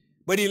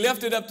 but he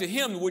left it up to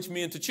him which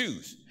men to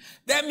choose.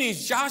 That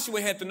means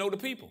Joshua had to know the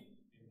people.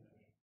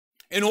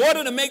 In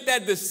order to make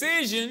that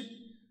decision,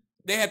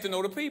 they had to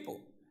know the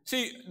people.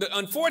 See,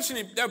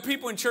 unfortunately, there are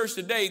people in church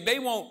today, they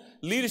want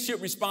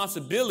leadership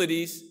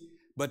responsibilities,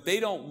 but they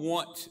don't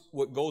want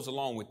what goes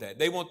along with that.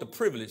 They want the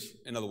privilege,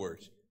 in other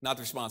words, not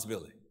the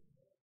responsibility.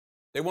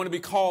 They want to be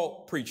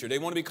called preacher. They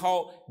want to be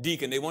called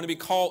deacon. They want to be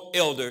called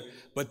elder,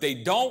 but they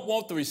don't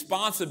want the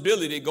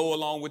responsibility to go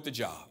along with the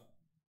job.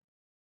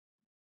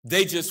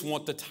 They just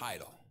want the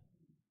title.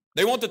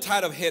 They want the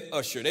title of head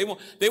usher. They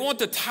want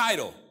the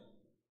title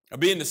of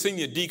being the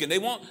senior deacon. They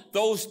want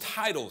those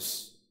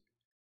titles,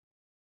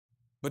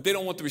 but they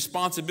don't want the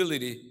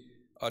responsibility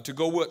to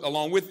go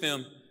along with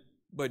them.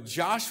 But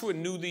Joshua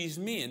knew these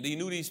men. He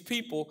knew these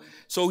people,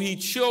 so he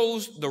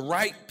chose the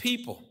right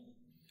people.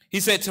 He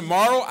said,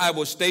 tomorrow I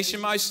will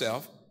station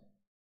myself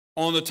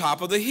on the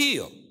top of the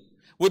hill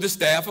with the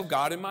staff of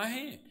God in my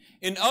hand.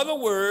 In other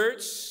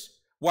words,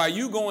 while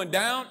you going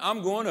down,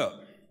 I'm going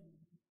up.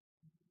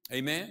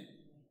 Amen.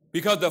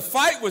 Because the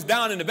fight was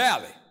down in the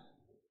valley.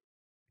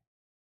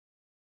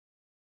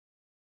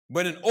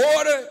 But in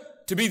order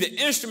to be the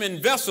instrument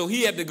and vessel,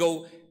 he had to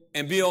go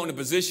and be on a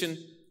position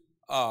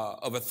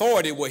of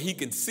authority where he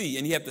can see,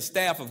 and he had the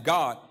staff of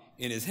God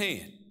in his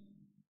hand.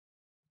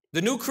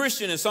 The new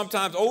Christian and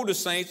sometimes older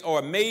saints are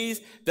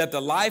amazed that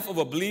the life of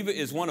a believer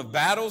is one of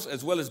battles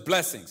as well as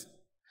blessings.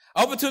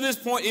 Up until this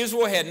point,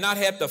 Israel had not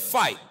had to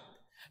fight.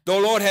 The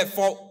Lord had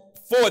fought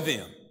for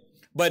them.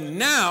 But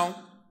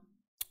now,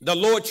 the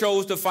Lord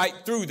chose to fight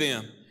through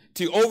them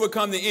to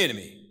overcome the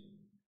enemy.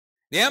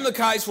 The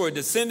Amalekites were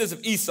descendants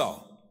of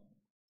Esau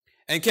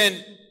and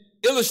can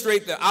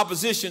illustrate the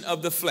opposition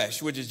of the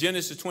flesh, which is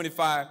Genesis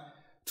 25,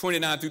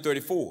 29 through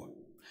 34.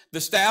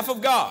 The staff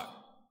of God.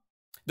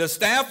 The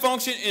staff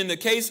functioned in the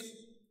case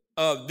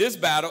of this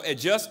battle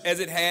just as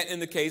it had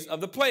in the case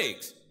of the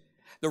plagues.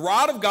 The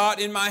rod of God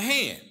in my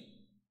hand,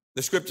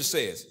 the scripture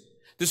says.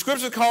 The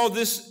scripture called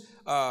this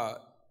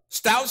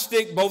stout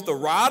stick both the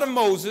rod of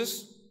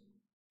Moses,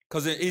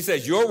 because he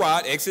says your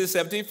rod, Exodus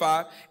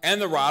 17:5,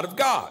 and the rod of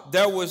God.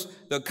 There was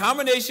the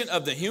combination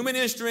of the human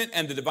instrument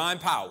and the divine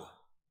power.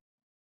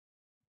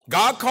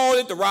 God called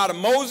it the rod of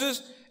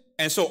Moses,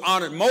 and so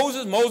honored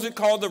Moses. Moses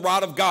called the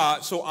rod of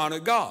God, so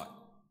honored God.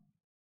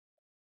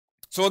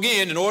 So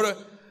again, in order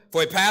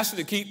for a pastor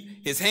to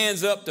keep his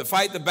hands up to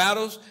fight the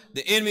battles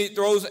the enemy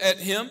throws at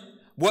him,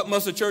 what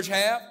must a church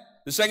have?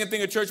 The second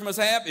thing a church must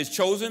have is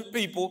chosen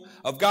people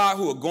of God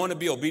who are going to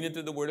be obedient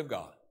to the word of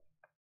God.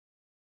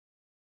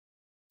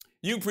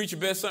 You can preach your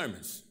best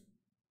sermons.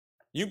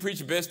 You can preach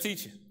your best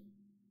teaching.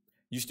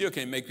 You still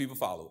can't make people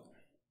follow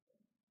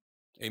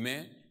it.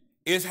 Amen?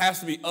 It has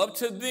to be up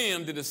to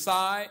them to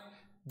decide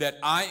that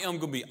I am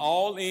going to be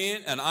all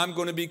in and I'm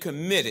going to be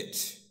committed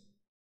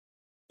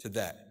to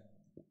that.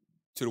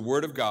 To the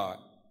word of God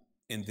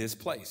in this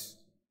place.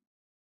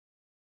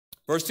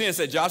 Verse 10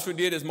 said, Joshua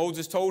did as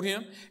Moses told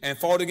him and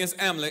fought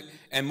against Amalek,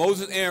 and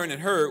Moses, Aaron,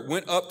 and Hur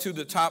went up to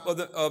the top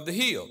of the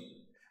hill.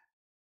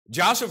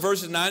 Joshua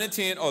verses 9 and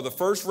 10 are the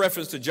first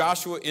reference to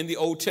Joshua in the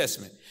Old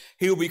Testament.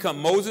 He will become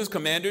Moses'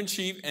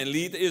 commander-in-chief and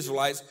lead the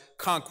Israelites'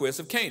 conquest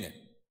of Canaan.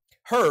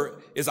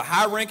 Hur is a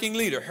high-ranking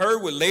leader. Hur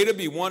would later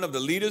be one of the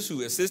leaders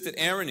who assisted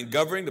Aaron in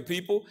governing the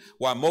people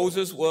while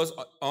Moses was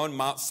on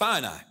Mount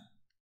Sinai.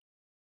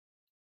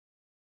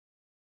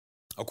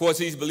 Of course,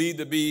 he's believed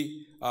to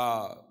be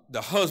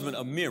the husband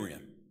of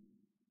Miriam,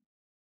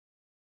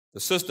 the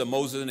sister of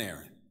Moses and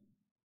Aaron.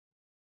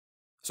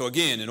 So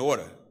again, in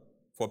order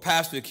for a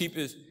pastor to keep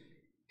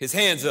his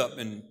hands up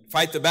and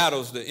fight the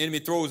battles the enemy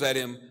throws at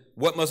him,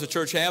 what must a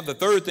church have? The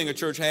third thing a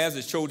church has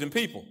is chosen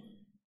people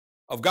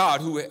of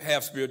God who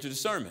have spiritual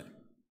discernment.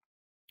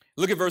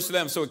 Look at verse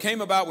 11. So it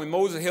came about when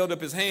Moses held up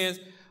his hands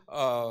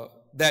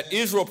that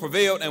Israel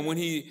prevailed, and when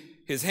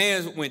his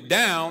hands went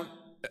down,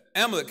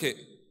 Amalek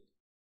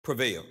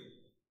prevailed.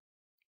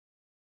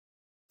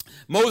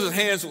 Moses'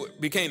 hands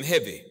became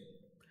heavy.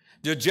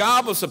 The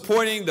job of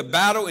supporting the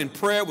battle in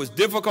prayer was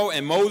difficult,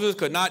 and Moses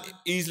could not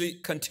easily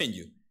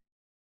continue.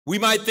 We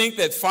might think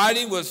that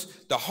fighting was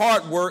the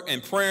hard work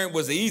and praying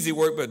was the easy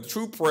work, but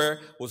true prayer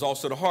was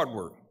also the hard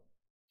work.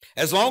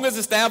 As long as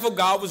the staff of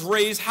God was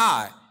raised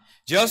high,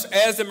 just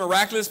as the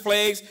miraculous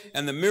plagues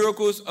and the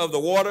miracles of the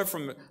water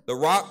from the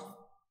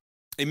rock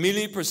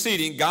immediately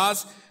preceding,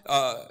 God's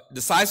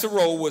decisive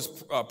role was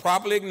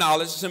properly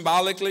acknowledged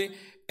symbolically,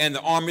 and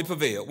the army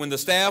prevailed. When the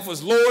staff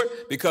was lowered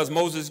because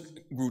Moses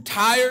grew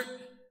tired,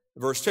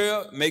 verse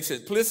 12 makes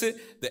it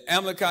implicit, the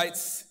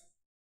Amalekites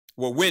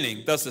were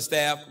winning. Thus the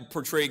staff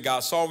portrayed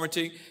God's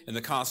sovereignty and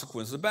the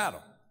consequences of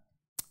battle.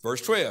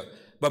 Verse 12,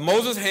 but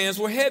Moses' hands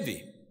were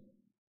heavy.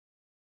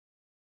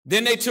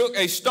 Then they took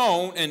a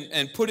stone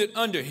and put it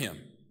under him.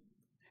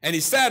 And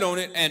he sat on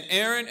it, and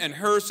Aaron and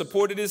Hur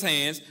supported his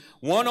hands,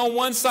 one on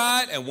one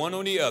side and one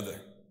on the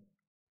other.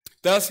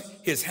 Thus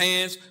his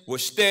hands were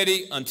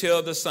steady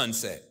until the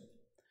sunset.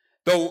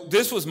 Though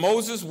this was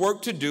Moses'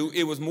 work to do,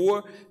 it was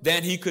more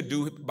than he could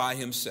do by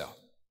himself.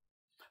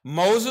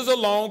 Moses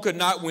alone could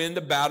not win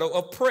the battle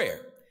of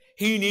prayer.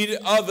 He needed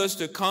others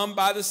to come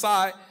by his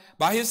side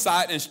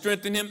and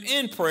strengthen him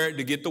in prayer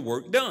to get the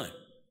work done.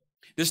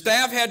 The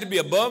staff had to be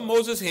above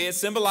Moses' head,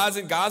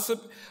 symbolizing God's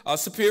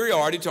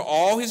superiority to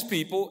all his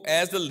people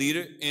as the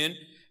leader in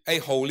a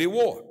holy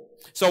war.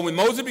 So when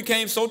Moses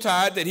became so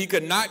tired that he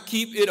could not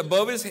keep it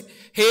above his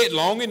head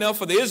long enough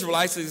for the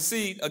Israelites to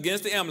succeed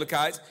against the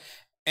Amalekites,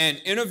 an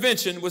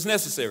intervention was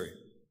necessary.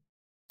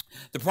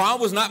 The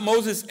problem was not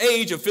Moses'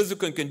 age or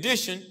physical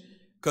condition,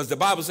 because the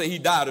Bible says he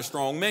died a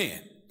strong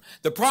man.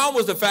 The problem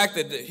was the fact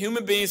that the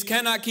human beings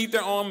cannot keep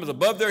their arms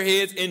above their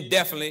heads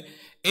indefinitely.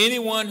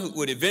 Anyone who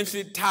would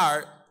eventually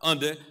tire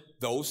under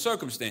those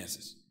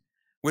circumstances.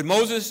 With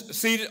Moses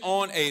seated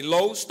on a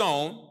low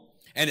stone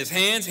and his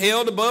hands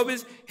held above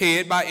his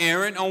head by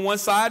Aaron on one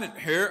side and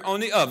Hur on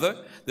the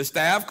other, the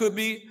staff could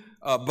be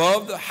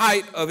above the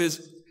height of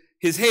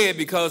his head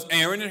because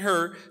Aaron and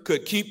Hur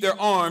could keep their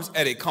arms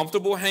at a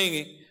comfortable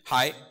hanging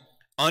height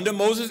under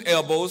Moses'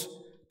 elbows,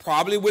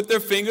 probably with their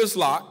fingers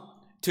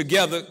locked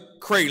together,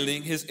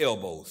 cradling his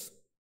elbows.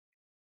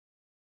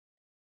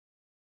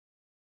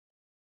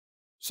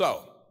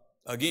 So,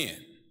 again,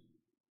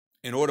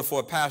 in order for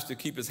a pastor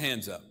to keep his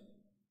hands up,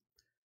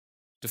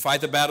 to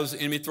fight the battles the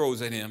enemy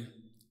throws at him,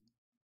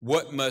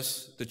 what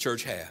must the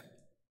church have?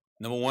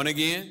 Number one,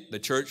 again, the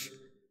church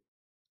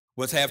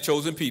must have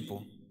chosen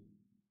people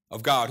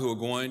of God who are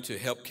going to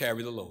help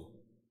carry the load.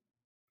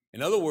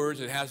 In other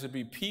words, it has to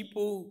be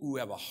people who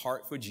have a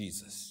heart for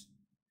Jesus,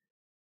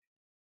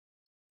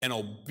 an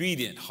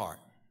obedient heart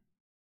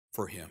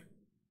for him.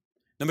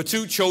 Number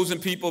two, chosen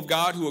people of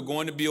God who are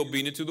going to be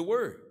obedient to the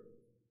word.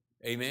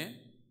 Amen.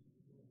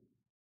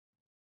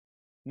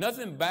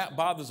 Nothing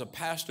bothers a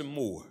pastor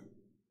more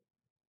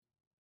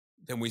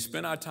than we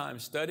spend our time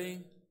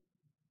studying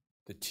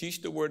to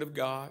teach the word of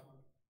God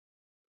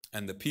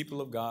and the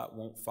people of God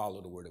won't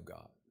follow the word of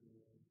God.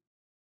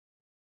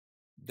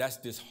 That's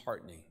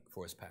disheartening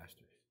for us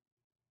pastors.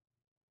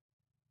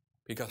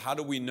 Because how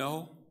do we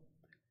know?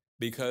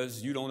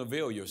 Because you don't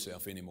avail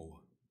yourself anymore,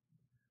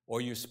 or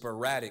you're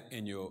sporadic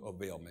in your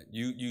availment.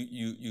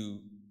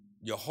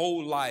 Your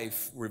whole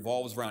life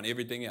revolves around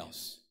everything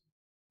else.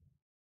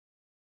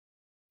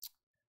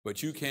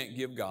 But you can't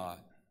give God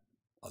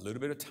a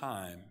little bit of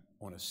time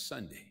on a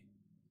Sunday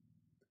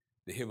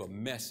to hear a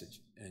message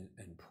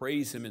and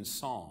praise him in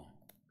song.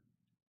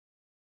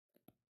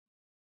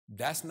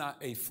 That's not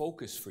a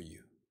focus for you.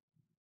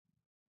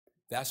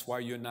 That's why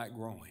you're not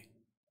growing.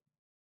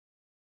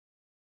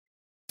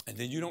 And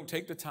then you don't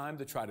take the time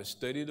to try to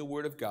study the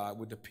word of God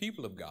with the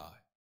people of God.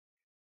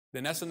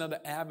 Then that's another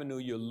avenue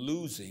you're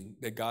losing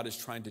that God is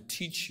trying to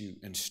teach you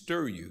and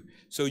stir you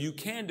so you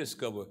can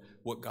discover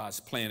what God's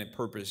plan and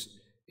purpose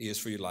is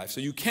for your life. So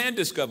you can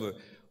discover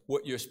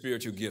what your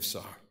spiritual gifts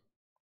are.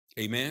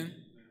 Amen?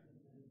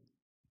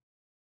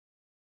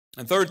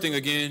 And third thing,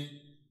 again,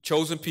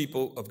 chosen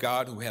people of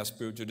God who have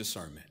spiritual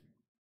discernment.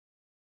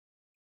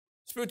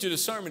 Spiritual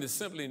discernment is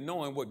simply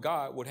knowing what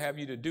God would have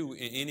you to do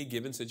in any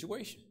given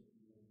situation.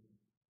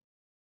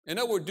 In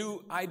other words,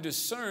 do I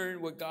discern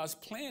what God's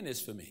plan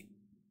is for me?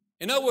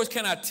 In other words,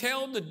 can I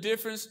tell the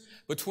difference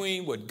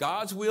between what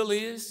God's will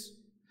is,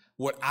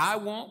 what I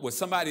want, what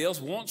somebody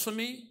else wants from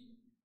me?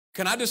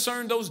 Can I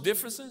discern those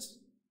differences?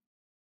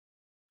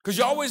 Because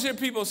you always hear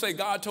people say,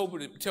 God told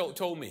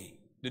me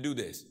to do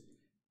this.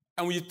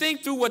 And when you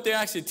think through what they're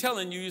actually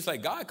telling you, it's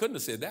like, God couldn't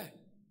have said that.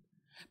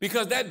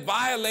 Because that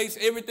violates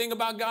everything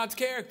about God's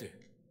character.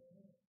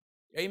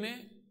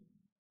 Amen.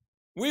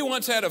 We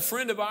once had a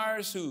friend of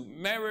ours who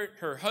married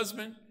her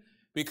husband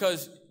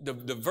because the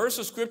verse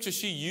of scripture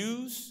she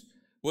used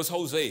was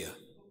Hosea.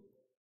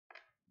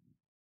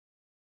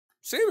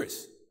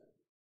 Serious.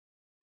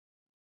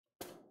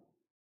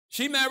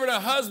 She married her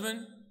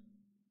husband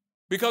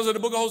because of the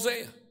book of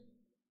Hosea.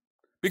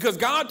 Because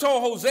God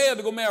told Hosea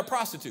to go marry a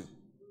prostitute.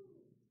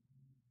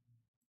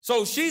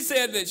 So she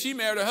said that she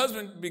married her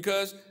husband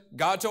because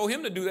God told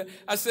him to do that.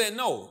 I said,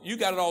 no, you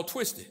got it all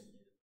twisted.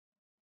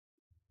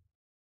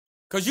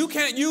 Because you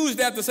can't use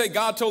that to say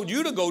God told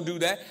you to go do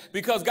that,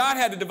 because God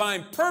had a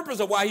divine purpose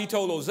of why he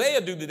told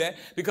Hosea to do that,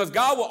 because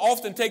God will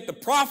often take the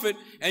prophet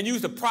and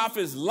use the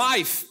prophet's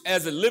life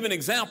as a living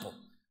example.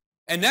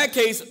 In that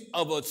case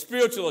of a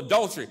spiritual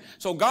adultery.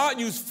 So God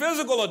used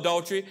physical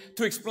adultery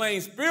to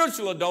explain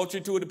spiritual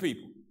adultery to the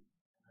people.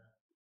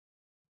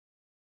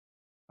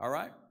 All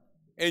right?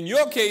 In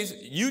your case,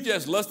 you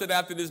just lusted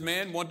after this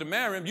man, wanted to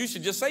marry him. You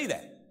should just say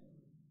that.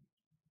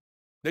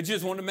 That you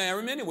just wanted to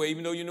marry him anyway,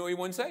 even though you know he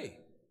wasn't saved.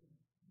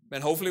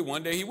 And hopefully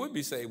one day he would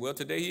be saved. Well,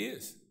 today he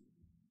is.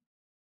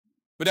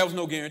 But that was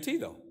no guarantee,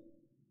 though.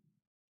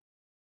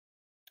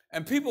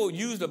 And people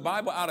use the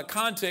Bible out of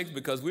context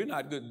because we're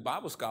not good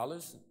Bible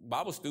scholars,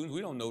 Bible students.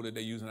 We don't know that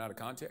they're using it out of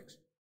context.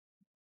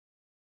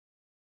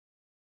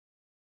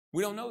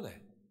 We don't know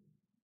that.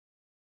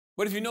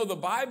 But if you know the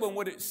Bible and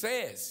what it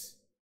says,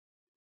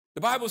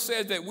 the Bible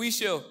says that we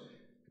shall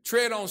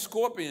tread on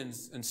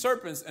scorpions and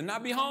serpents and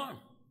not be harmed.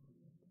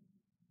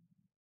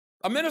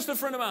 A minister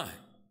friend of mine,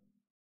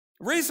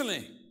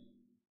 recently,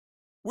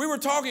 we were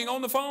talking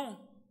on the phone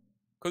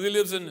because he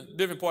lives in a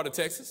different part of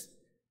Texas.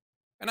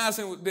 And I asked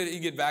him, did he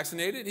get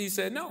vaccinated? He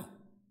said, no.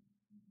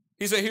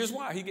 He said, here's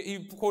why.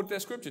 He quoted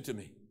that scripture to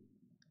me.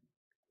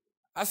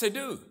 I said,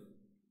 dude,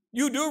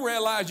 you do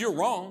realize you're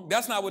wrong.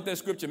 That's not what that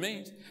scripture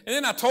means. And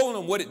then I told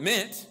him what it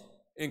meant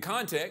in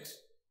context.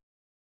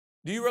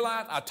 Do you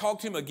realize I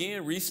talked to him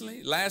again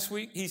recently, last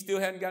week? He still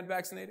hadn't gotten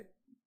vaccinated.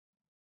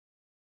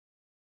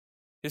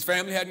 His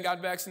family hadn't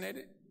gotten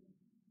vaccinated.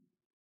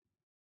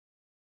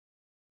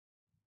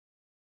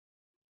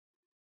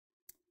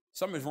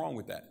 Something's wrong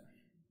with that.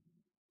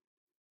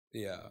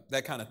 Yeah,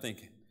 that kind of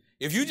thinking.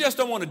 If you just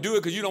don't want to do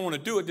it because you don't want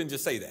to do it, then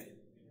just say that.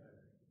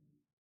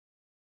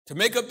 To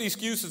make up the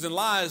excuses and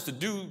lies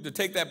to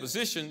take that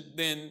position,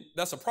 then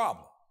that's a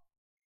problem.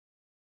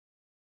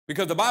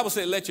 Because the Bible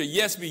said, let your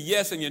yes be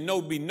yes and your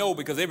no be no,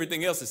 because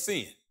everything else is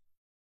sin.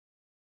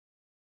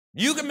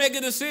 You can make a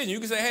decision. You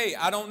can say, hey,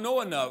 I don't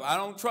know enough. I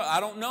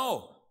don't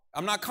know.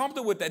 I'm not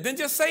comfortable with that. Then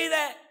just say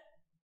that.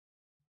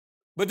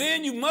 But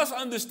then you must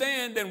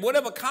understand that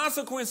whatever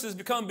consequences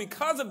become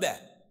because of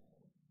that,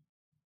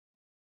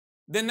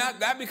 then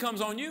that becomes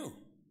on you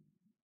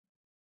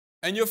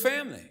and your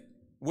family.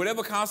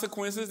 Whatever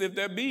consequences, if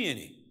there be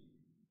any.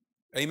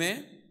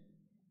 Amen?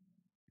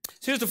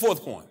 So here's the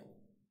fourth point.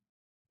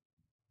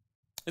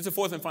 It's the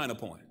fourth and final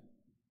point.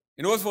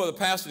 In order for the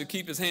pastor to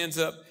keep his hands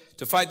up,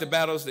 to fight the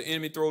battles the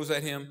enemy throws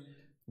at him,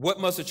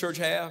 what must the church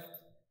have?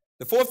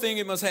 The fourth thing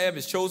it must have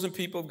is chosen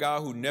people of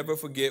God who never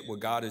forget what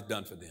God has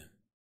done for them.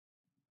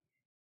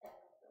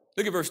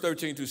 Look at verse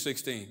 13 through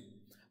 16.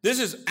 This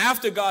is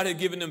after God had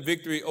given them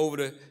victory over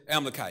the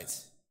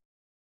Amalekites.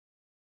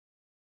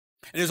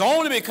 And it's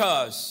only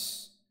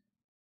because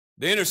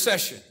the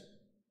intercession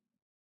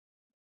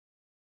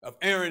of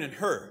Aaron and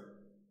Hur,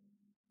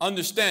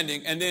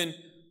 understanding, and then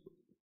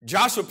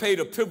Joshua played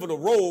a pivotal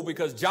role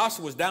because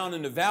Joshua was down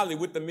in the valley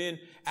with the men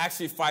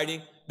actually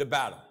fighting the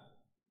battle.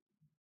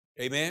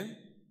 Amen?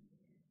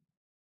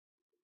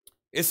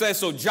 It says,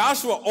 so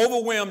Joshua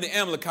overwhelmed the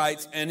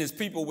Amalekites and his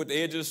people with the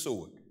edge of the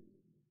sword.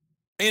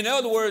 In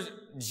other words,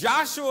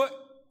 Joshua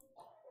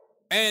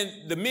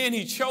and the men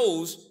he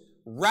chose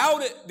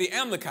routed the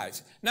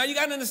Amalekites. Now you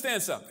got to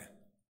understand something.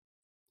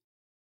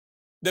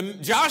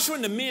 Joshua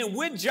and the men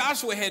with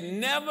Joshua had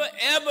never,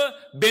 ever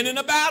been in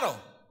a battle.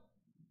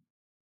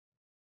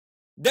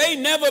 They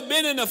never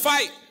been in a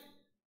fight.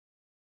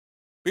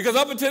 Because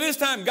up until this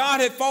time,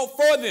 God had fought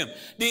for them.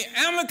 The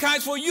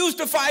Amalekites were used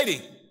to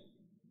fighting.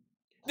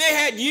 They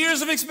had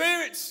years of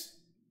experience.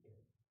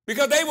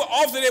 Because they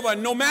were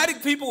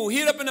nomadic people who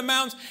hid up in the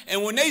mountains,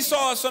 and when they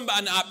saw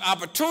an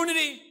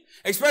opportunity,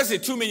 especially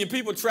 2 million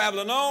people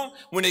traveling on,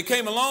 when they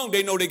came along,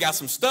 they know they got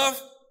some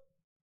stuff.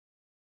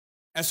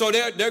 And so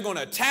they're going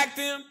to attack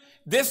them.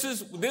 This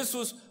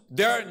was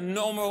their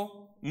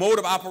normal mode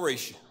of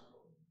operation.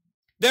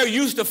 They're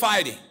used to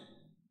fighting.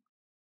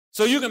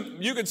 So you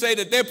can say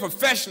that they're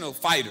professional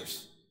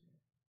fighters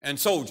and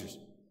soldiers.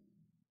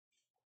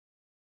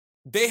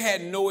 They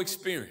had no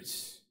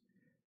experience.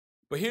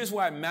 But here's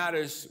why it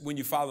matters when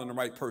you're following the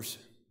right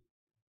person.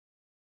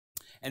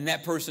 And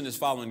that person is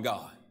following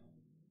God.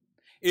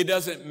 It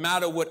doesn't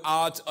matter what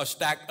odds are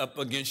stacked up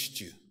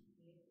against you.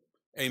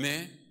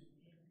 Amen.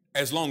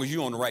 As long as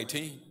you're on the right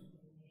team.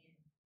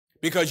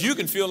 Because you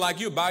can feel like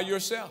you're by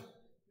yourself.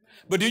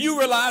 But do you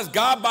realize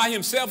God by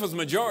himself is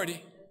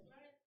majority?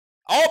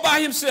 All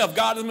by himself,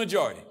 God is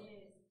majority.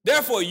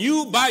 Therefore,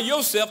 you by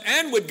yourself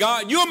and with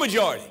God, you're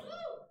majority.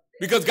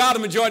 Because God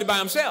is majority by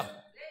himself.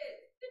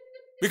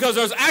 Because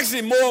there's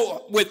actually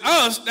more with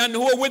us than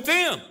who are with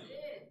them.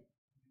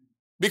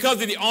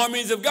 Because of the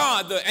armies of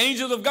God, the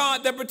angels of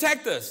God that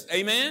protect us.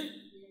 Amen.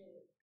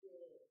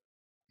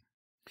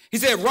 He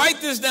said,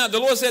 write this down. The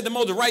Lord said to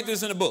Moses, write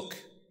this in a book.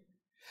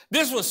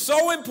 This was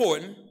so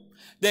important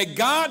that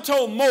God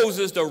told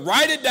Moses to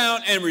write it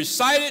down and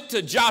recite it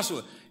to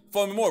Joshua.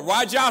 For more,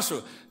 why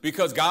Joshua?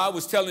 Because God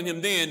was telling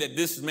him then that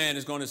this man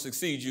is going to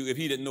succeed you if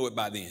he didn't know it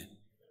by then.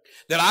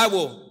 That I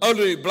will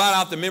utterly blot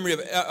out the memory of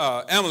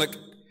Amalek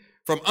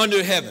from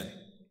under heaven.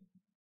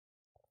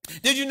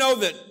 Did you know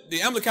that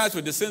the Amalekites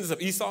were descendants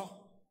of Esau?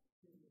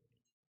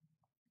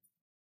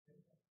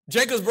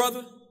 Jacob's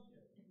brother?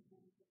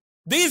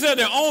 These are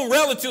their own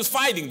relatives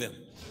fighting them.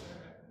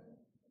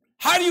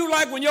 How do you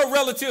like when your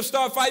relatives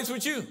start fights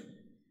with you?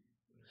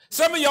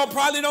 Some of y'all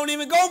probably don't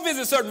even go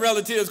visit certain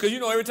relatives because you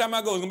know every time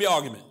I go, it's going to be an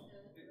argument.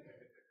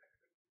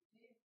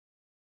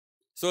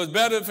 So it's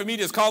better for me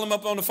to just call them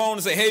up on the phone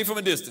and say, hey, from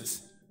a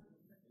distance.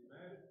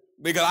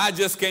 Because I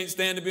just can't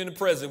stand to be in the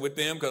presence with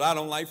them because I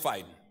don't like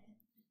fighting.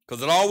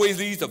 Because it always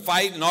leads to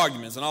fight and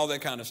arguments and all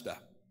that kind of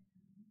stuff.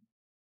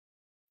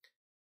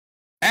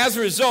 As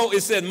a result,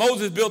 it said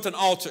Moses built an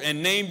altar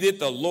and named it,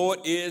 the Lord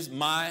is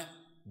my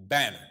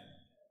banner.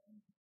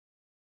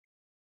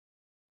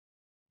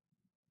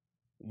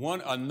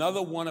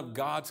 Another one of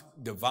God's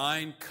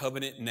divine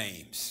covenant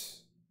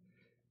names.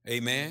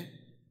 Amen.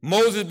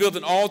 Moses built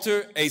an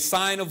altar, a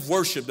sign of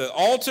worship. The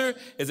altar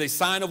is a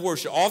sign of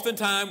worship.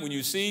 Oftentimes when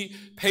you see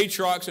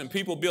patriarchs and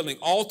people building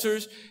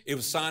altars, it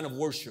was a sign of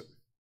worship.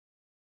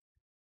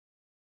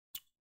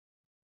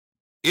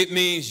 It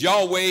means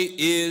Yahweh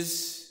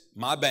is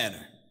my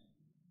banner.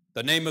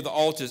 The name of the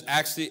altar is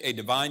actually a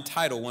divine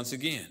title once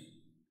again.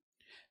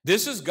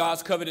 This is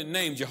God's covenant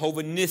name,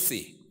 Jehovah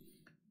Nissi,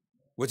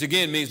 which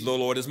again means the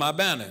Lord is my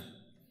banner.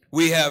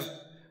 We have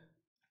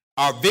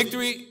our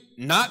victory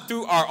not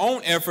through our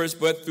own efforts,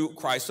 but through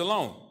Christ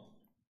alone.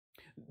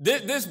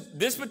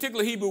 This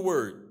particular Hebrew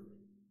word,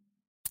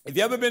 if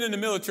you've ever been in the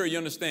military, you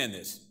understand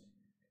this,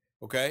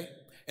 okay?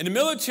 In the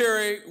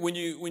military, when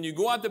you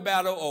go out to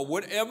battle or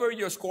whatever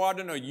your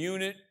squadron or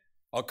unit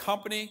or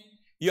company,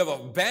 you have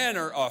a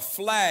banner or a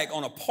flag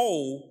on a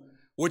pole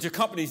with your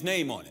company's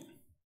name on it.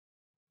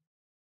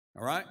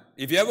 All right?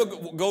 If you ever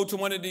go to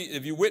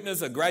if you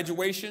witness a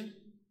graduation,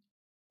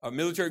 a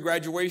military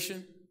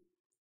graduation,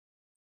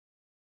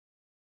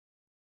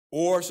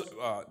 or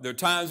there are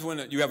times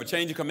when you have a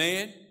change of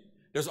command,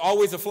 there's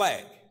always a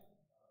flag.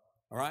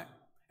 All right?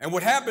 And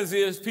what happens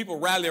is people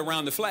rally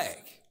around the flag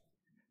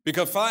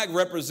because flag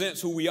represents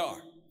who we are.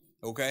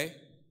 Okay?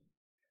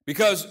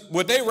 Because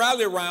what they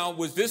rallied around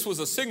this was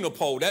a signal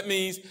pole. That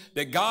means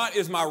that God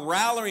is my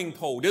rallying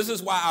pole. This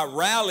is why I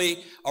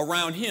rally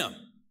around him.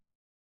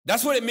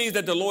 That's what it means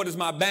that the Lord is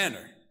my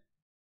banner.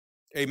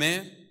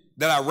 Amen.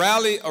 That I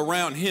rally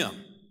around him.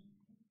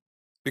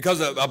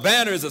 Because a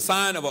banner is a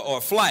sign of or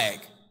a flag.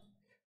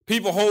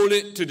 People hold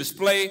it to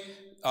display,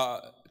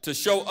 to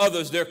show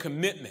others their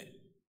commitment.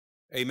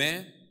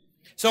 Amen.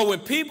 So when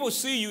people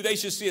see you, they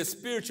should see a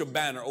spiritual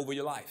banner over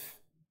your life.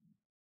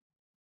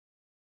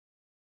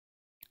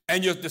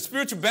 And the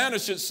spiritual banner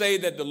should say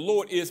that the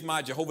Lord is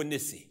my Jehovah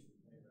Nissi.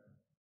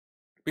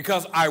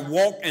 Because I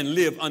walk and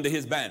live under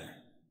his banner.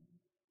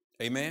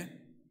 Amen.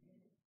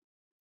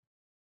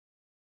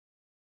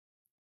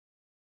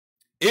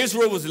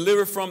 Israel was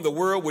delivered from the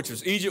world, which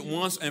was Egypt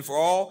once and for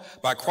all,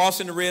 by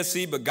crossing the Red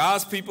Sea. But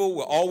God's people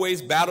will always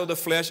battle the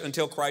flesh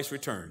until Christ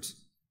returns.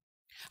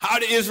 How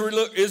did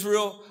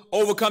Israel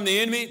overcome the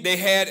enemy? They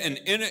had an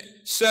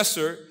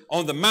intercessor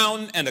on the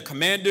mountain and a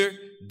commander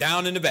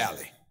down in the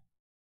valley.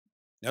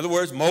 In other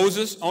words,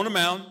 Moses on the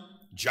mountain,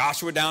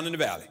 Joshua down in the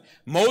valley.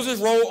 Moses'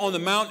 role on the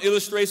mount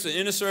illustrates the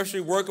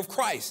intercessory work of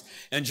Christ.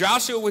 And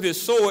Joshua with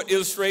his sword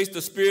illustrates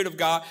the Spirit of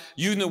God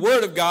using the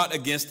word of God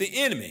against the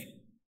enemy,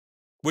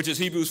 which is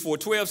Hebrews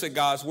 4:12 said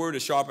God's word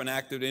is sharp and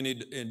active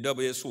in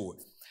double-edged sword.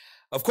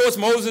 Of course,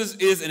 Moses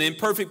is an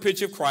imperfect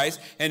picture of Christ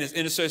and his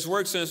intercessory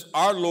work, since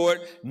our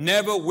Lord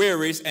never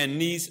wearies and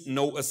needs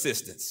no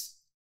assistance.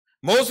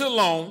 Moses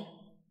alone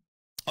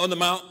on the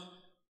mount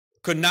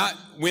could not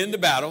win the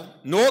battle,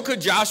 nor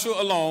could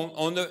Joshua alone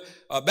on the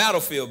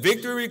battlefield.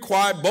 Victory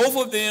required both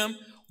of them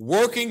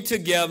working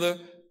together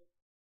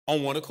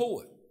on one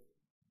accord.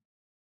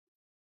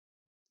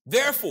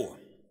 Therefore,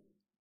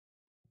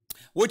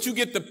 what you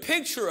get the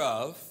picture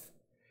of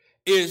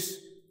is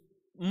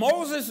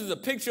Moses is a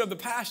picture of the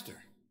pastor.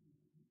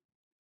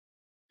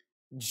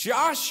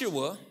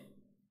 Joshua,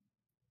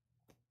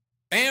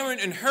 Aaron,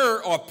 and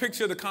Hur are a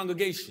picture of the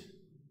congregation.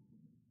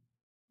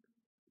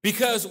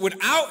 Because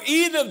without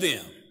either of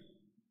them,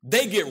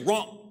 they get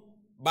rumped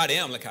by the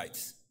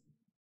Amalekites.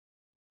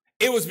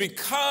 It was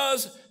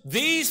because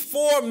these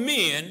 4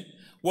 men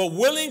were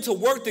willing to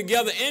work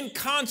together in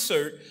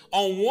concert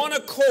on one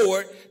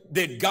accord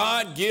that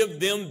God give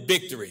them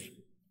victory.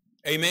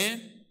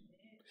 Amen.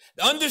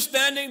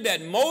 Understanding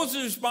that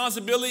Moses'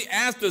 responsibility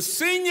as the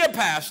senior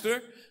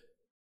pastor,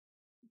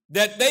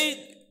 that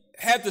they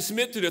had to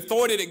submit to the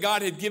authority that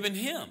God had given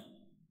him.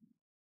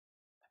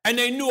 And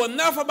they knew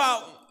enough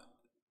about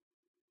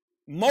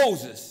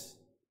Moses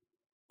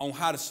on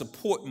how to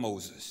support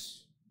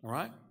Moses. All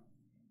right?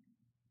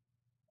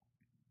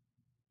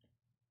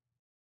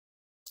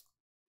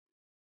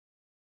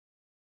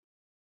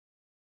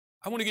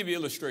 I want to give you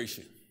an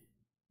illustration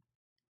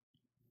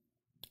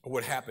of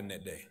what happened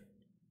that day.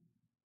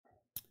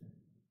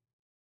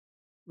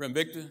 Reverend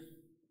Victor,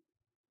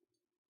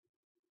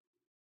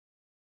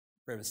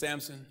 Reverend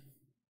Sampson,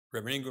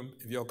 Reverend Ingram,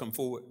 if y'all come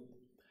forward.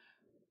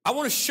 I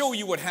want to show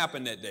you what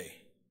happened that day,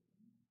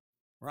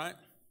 right?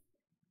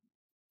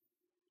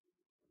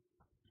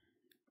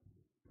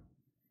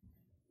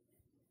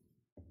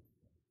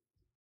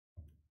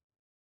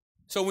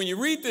 So when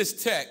you read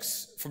this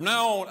text, from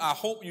now on, I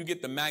hope you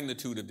get the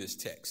magnitude of this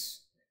text.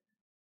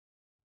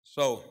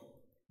 So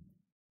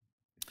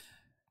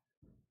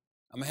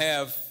I'm going to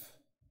have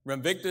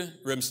Reverend Victor,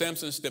 Reverend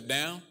Sampson step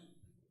down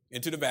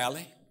into the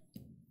valley.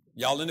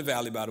 Y'all in the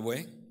valley, by the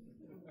way.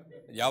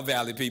 Y'all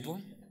valley people.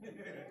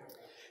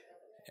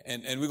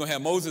 And we're going to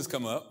have Moses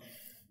come up.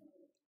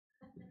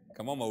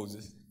 Come on,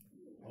 Moses.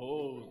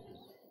 Oh.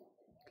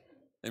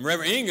 And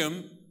Reverend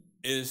Ingram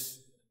is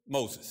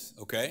Moses,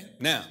 okay?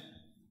 Now,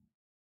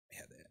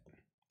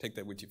 take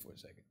that with you for a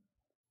second.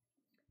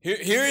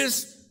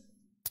 Here's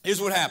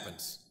what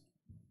happens.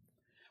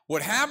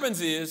 What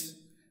happens is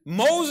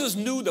Moses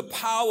knew the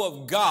power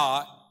of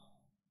God,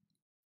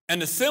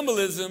 and the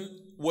symbolism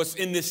was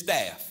in this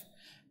staff.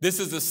 This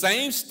is the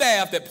same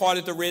staff that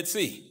parted the Red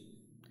Sea.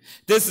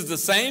 This is the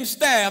same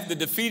staff that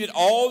defeated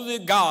all the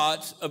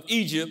gods of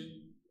Egypt.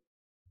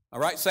 All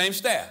right, same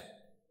staff.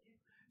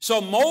 So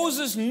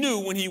Moses knew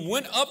when he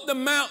went up the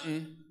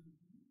mountain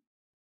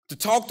to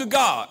talk to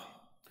God,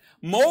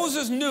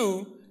 Moses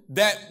knew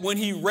that when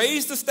he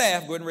raised the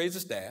staff, go ahead and raise the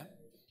staff,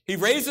 he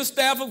raised the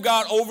staff of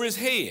God over his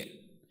head.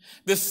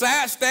 The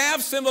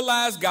staff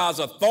symbolized God's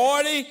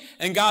authority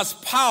and God's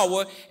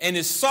power and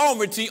his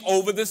sovereignty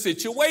over the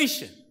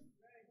situation.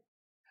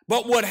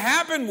 But what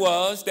happened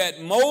was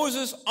that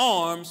Moses'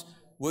 arms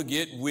would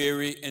get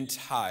weary and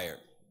tired.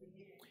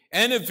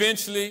 And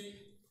eventually,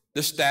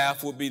 the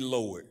staff would be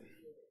lowered.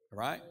 All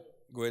right?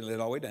 Go ahead and let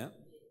it all the way down.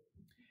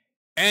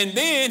 And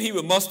then he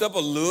would muster up a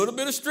little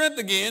bit of strength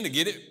again to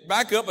get it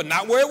back up, but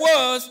not where it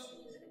was.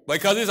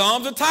 Because his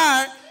arms are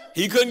tired,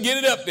 he couldn't get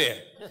it up there.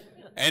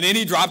 And then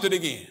he dropped it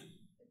again.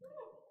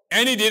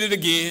 And he did it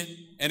again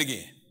and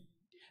again.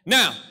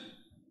 Now,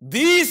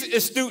 these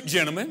astute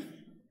gentlemen,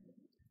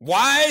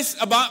 wise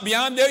about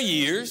beyond their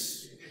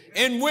years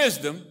in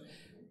wisdom,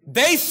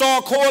 they saw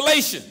a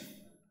correlation.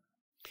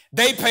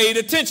 They paid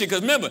attention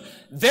because remember,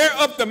 they're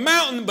up the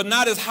mountain but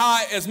not as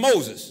high as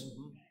Moses.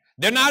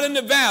 They're not in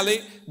the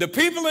valley. The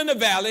people in the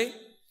valley,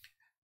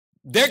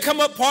 they come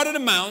up part of the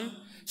mountain,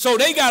 so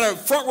they got a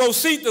front row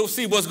seat to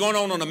see what's going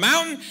on the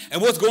mountain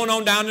and what's going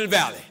on down in the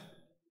valley.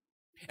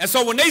 And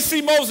so when they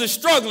see Moses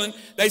struggling,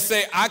 they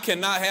say, I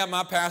cannot have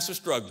my pastor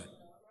struggling.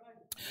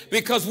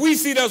 Because we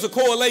see there's a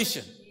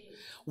correlation.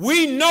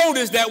 We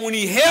noticed that when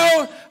he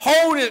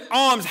hold his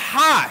arms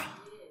high,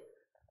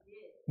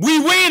 we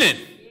winning.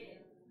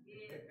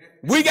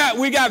 We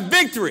got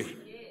victory.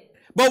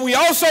 But we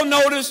also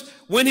notice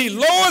when he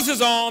lowers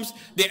his arms,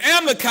 the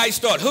Amalekites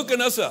start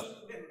hooking us up.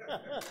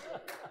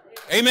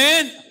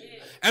 Amen?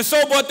 And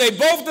so, but they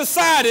both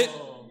decided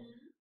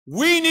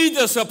we need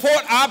to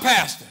support our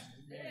pastor.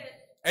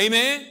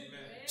 Amen?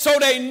 So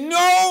they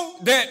know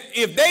that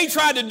if they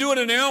try to do it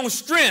in their own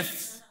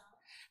strength,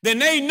 then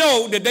they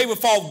know that they would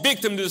fall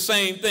victim to the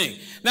same thing.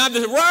 Now,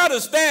 the rod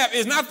of staff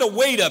is not the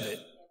weight of it.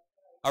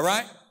 All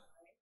right?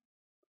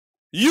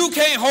 You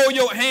can't hold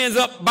your hands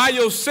up by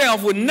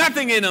yourself with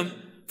nothing in them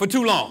for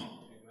too long.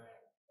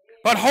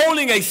 But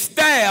holding a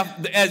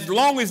staff as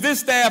long as this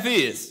staff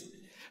is,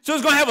 so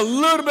it's going to have a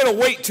little bit of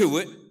weight to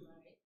it,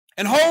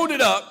 and hold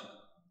it up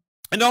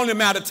in only a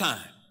matter of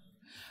time.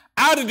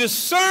 Out of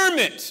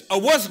discernment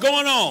of what's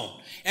going on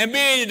and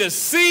being able to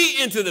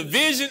see into the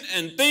vision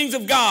and things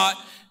of God,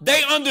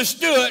 they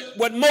understood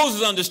what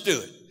Moses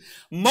understood.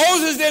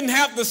 Moses didn't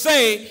have to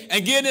say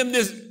and give them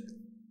this,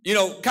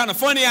 kind of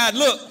funny-eyed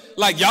look,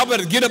 like, y'all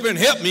better get up and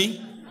help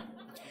me.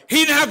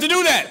 He didn't have to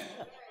do that.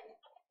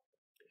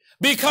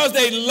 Because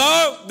they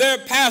loved their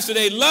pastor,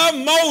 they loved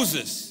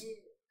Moses,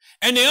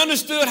 and they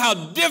understood how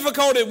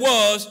difficult it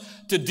was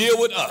to deal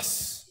with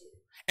us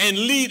and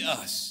lead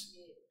us.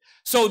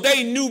 So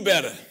they knew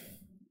better.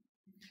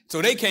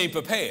 So they came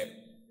prepared.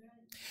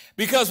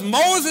 Because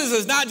Moses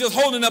is not just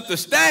holding up the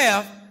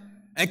staff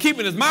and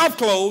keeping his mouth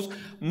closed.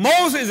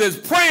 Moses is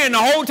praying the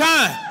whole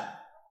time.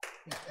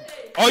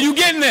 Are you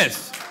getting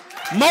this?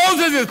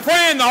 Moses is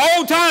praying the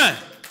whole time.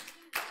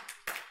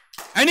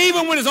 And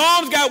even when his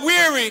arms got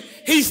weary,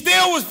 he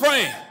still was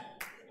praying.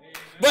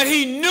 But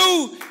he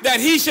knew that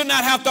he should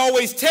not have to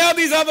always tell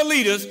these other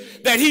leaders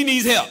that he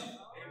needs help.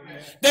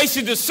 They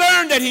should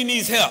discern that he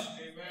needs help.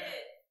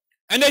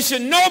 And they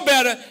should know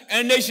better,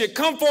 and they should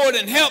come forward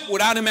and help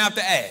without him having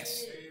to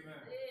ask.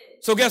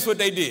 So guess what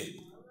they did?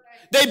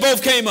 They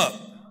both came up.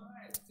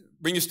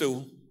 Bring your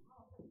stool.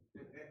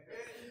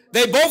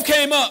 They both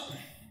came up.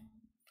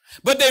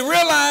 But they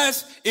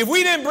realized if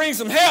we didn't bring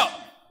some help,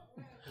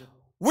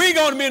 we're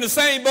going to be in the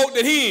same boat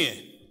that he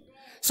in.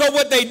 So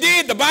what they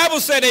did, the Bible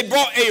said they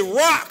brought a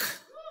rock.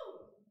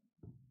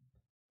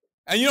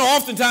 And you know,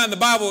 oftentimes the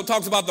Bible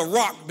talks about the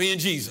rock being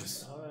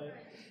Jesus.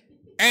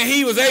 And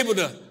he was able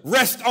to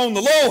rest on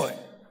the Lord.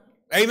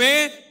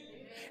 Amen.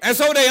 And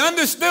so they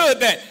understood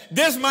that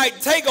this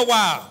might take a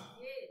while.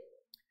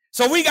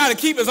 So we got to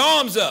keep his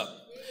arms up.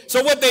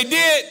 So what they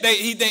did, they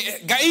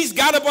each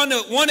got up under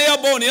one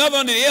elbow and the other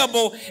under the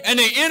elbow, and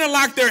they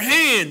interlocked their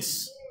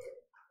hands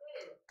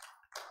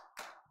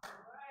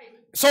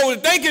so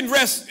that they can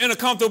rest in a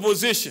comfortable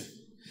position.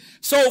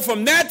 So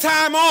from that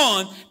time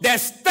on, that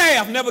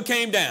staff never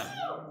came down.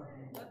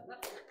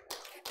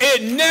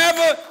 It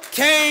never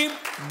came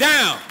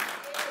down.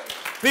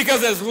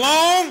 Because as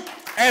long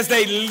as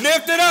they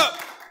lifted up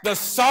the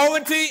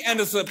sovereignty and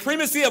the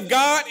supremacy of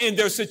God in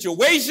their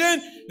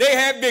situation, they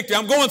had victory.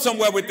 I'm going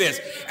somewhere with this.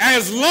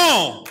 As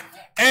long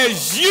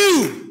as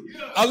you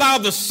allow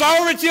the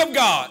sovereignty of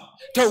God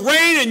to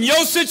reign in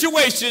your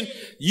situation,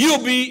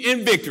 you'll be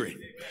in victory.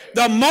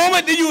 The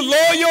moment that you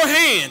lower your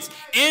hands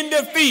in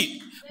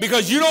defeat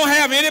because you don't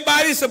have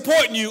anybody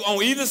supporting you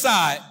on either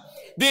side,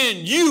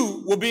 then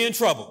you will be in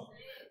trouble.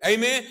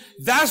 Amen.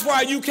 That's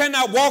why you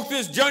cannot walk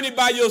this journey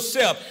by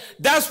yourself.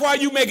 That's why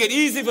you make it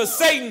easy for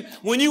Satan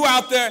when you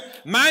out there,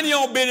 mind your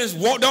own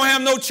business, don't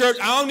have no church,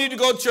 I don't need to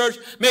go to church,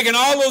 making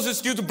all those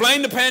excuses,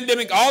 blame the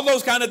pandemic, all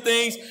those kind of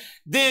things.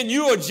 Then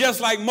you are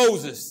just like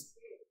Moses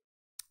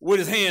with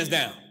his hands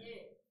down.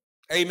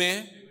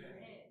 Amen.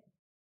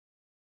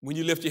 When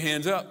you lift your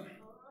hands up,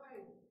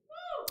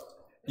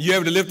 you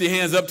able to lift your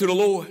hands up to the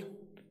Lord.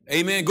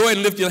 Amen. Go ahead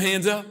and lift your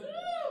hands up.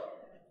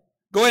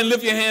 Go ahead and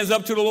lift your hands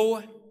up to the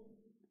Lord.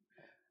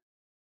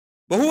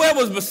 But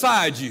whoever's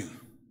beside you,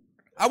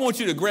 I want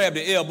you to grab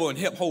the elbow and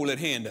help hold that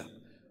hand up.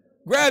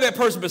 Grab that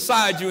person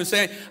beside you and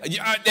say,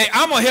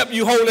 I'm going to help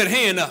you hold that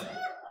hand up.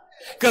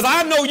 Because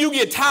I know you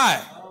get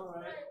tired.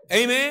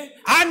 Amen.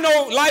 I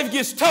know life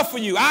gets tough for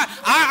you.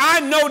 I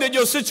know that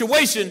your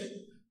situation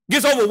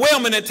gets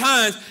overwhelming at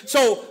times.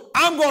 So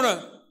I'm going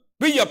to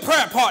be your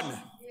prayer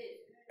partner.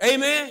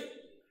 Amen.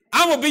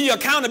 I'm going to be your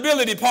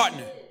accountability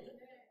partner.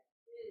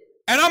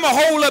 And I'm going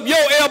to hold up your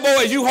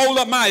elbow as you hold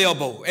up my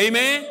elbow.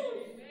 Amen.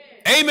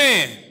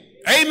 Amen.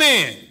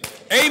 Amen.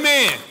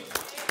 Amen.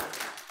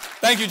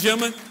 Thank you,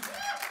 gentlemen.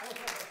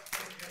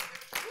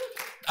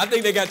 I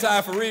think they got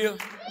tired for real.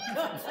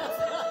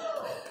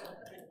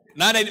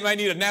 Now they might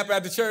need a nap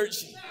after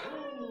church.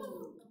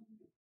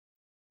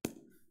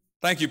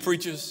 Thank you,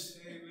 preachers.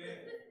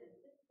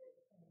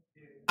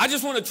 I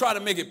just want to try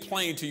to make it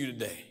plain to you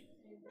today.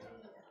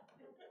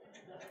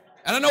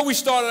 And I know we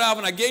started out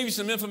and I gave you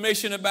some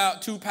information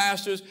about two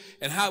pastors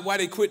and why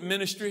they quit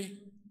ministry.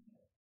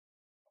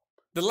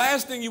 The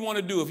last thing you want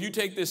to do if you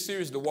take this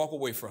serious is to walk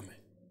away from it.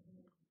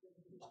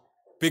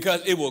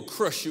 Because it will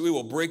crush you. It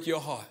will break your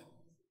heart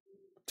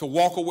to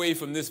walk away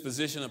from this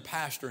position of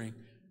pastoring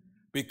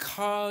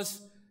because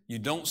you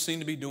don't seem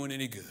to be doing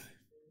any good.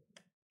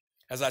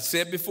 As I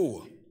said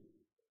before,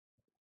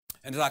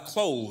 and as I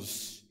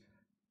close,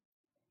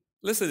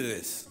 listen to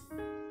this.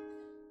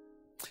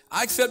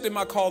 I accepted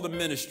my call to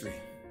ministry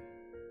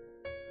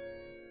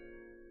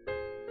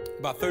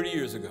about 30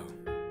 years ago.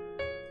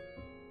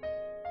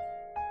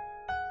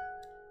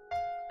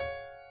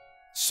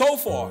 So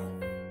far,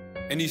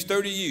 in these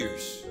 30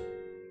 years,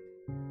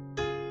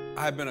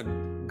 I have been a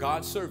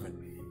God servant.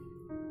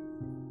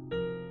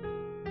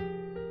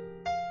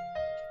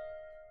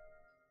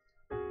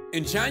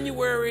 In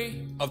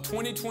January of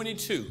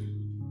 2022,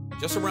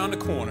 just around the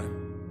corner,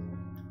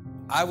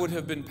 I would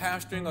have been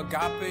pastoring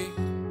Agape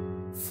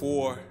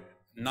for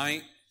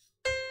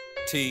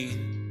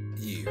 19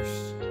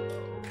 years.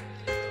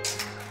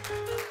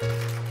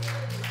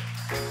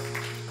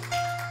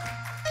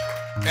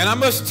 And I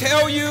must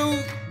tell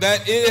you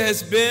that it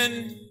has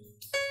been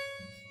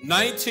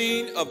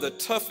 19 of the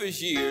toughest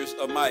years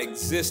of my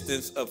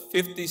existence of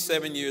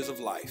 57 years of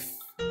life.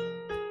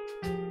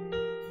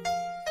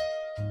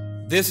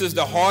 This is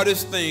the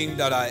hardest thing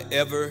that I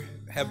ever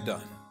have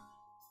done.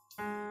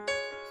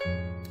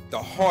 The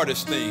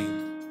hardest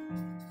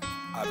thing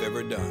I've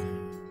ever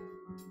done.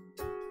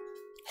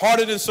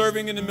 Harder than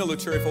serving in the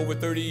military for over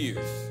 30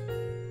 years.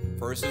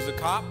 First as a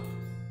cop,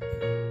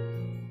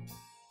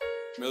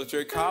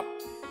 military cop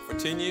for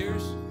 10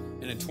 years,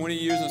 and then 20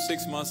 years and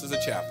 6 months as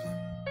a chaplain.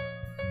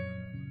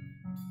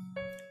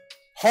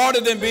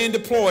 Harder than being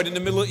deployed in the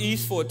Middle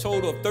East for a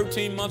total of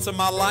 13 months of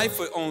my life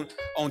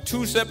on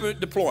 2 separate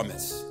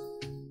deployments.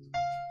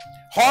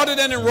 Harder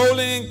than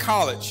enrolling in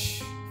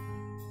college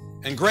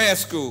and grad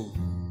school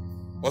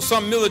or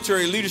some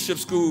military leadership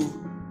school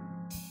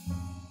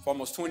for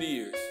almost 20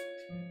 years.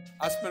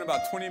 I spent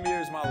about 20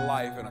 years of my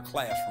life in a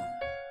classroom.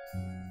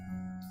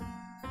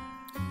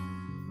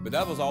 But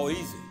that was all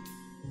easy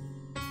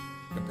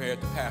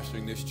compared to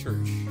pastoring this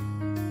church.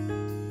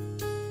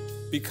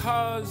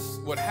 Because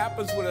what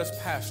happens with us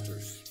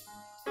pastors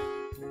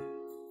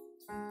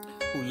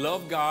who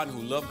love God,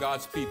 who love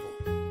God's people,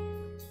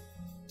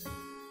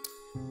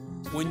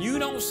 when you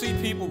don't see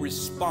people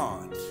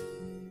respond,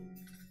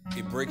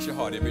 it breaks your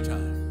heart every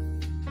time.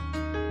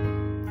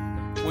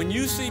 When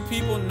you see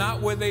people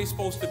not where they're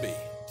supposed to be,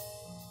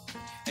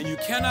 and you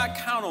cannot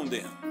count on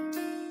them,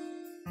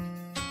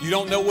 you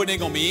don't know when they're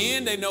going to be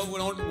in, they know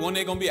when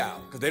they're going to be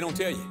out, because they don't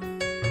tell you.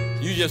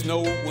 You just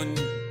know when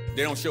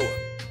they don't show up.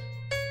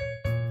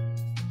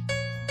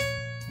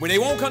 When they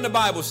won't come to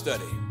Bible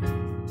study,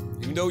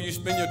 even though you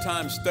spend your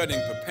time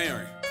studying,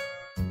 preparing,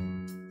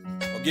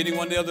 or getting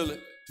one of the other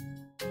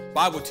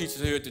Bible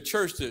teachers here at the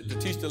church to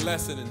teach the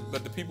lesson,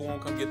 but the people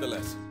won't come get the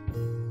lesson.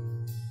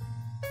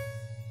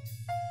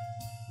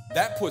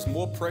 That puts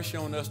more pressure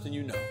on us than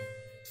you know.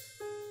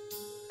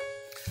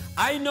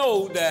 I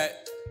know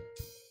that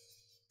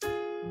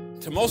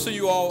to most of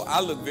you all, I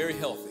look very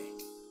healthy.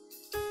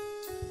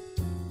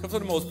 Because for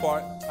the most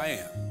part, I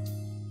am.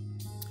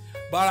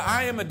 But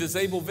I am a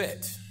disabled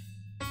vet.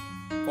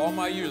 For all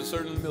my years of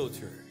serving in the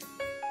military.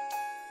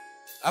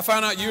 I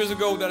found out years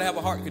ago that I have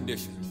a heart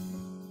condition.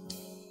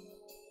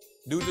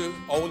 Due to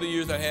all the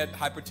years I had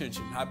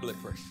hypertension, high blood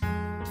pressure.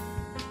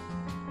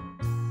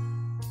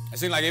 It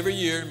seemed like every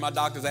year my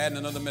doctor's adding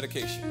another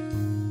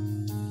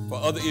medication for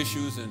other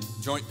issues and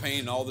joint pain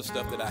and all the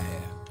stuff that I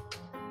have.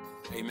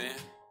 Amen.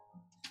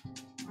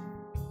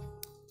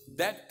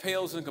 That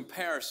pales in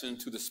comparison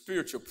to the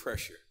spiritual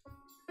pressure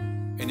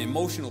and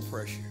emotional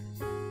pressure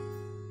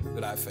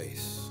that I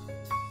face.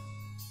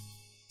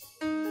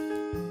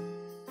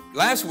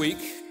 Last week,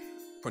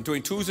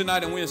 between Tuesday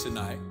night and Wednesday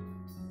night,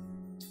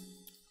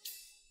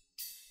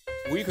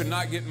 we could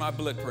not get my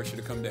blood pressure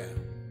to come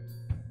down.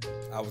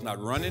 I was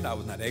not running, I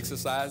was not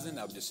exercising,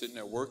 I was just sitting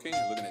there working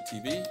and looking at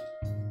TV.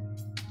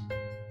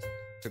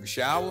 Took a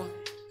shower,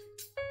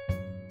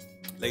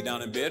 lay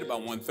down in bed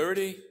about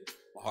 1:30,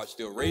 my heart's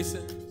still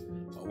racing.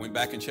 I went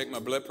back and checked my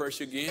blood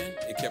pressure again.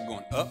 It kept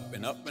going up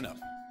and up and up.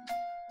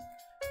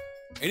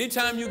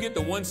 Anytime you get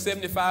to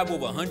 175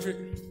 over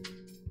 100,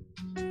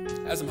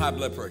 that's some high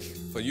blood pressure.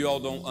 For you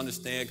all don't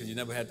understand because you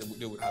never had to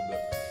deal with high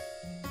blood pressure.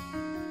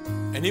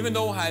 And even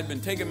though I had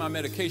been taking my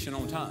medication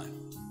on time,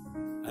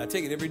 and I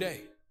take it every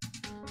day,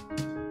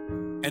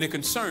 and it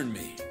concerned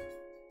me.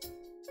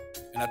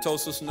 And I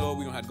told Sister Noah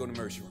we're going to have to go to the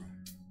emergency room.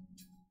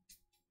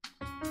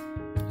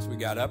 So we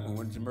got up and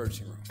went to the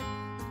emergency room.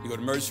 You go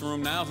to the emergency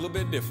room now, it's a little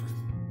bit different.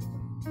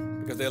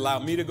 Because they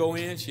allowed me to go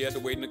in, she had to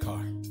wait in the car.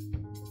 And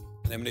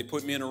then when they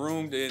put me in a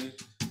room, then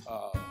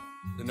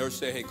the nurse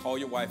said, hey, call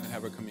your wife and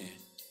have her come in.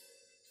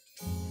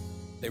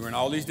 They ran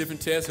all these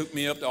different tests, hooked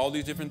me up to all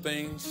these different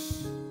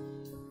things.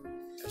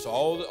 And so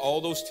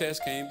all those tests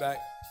came back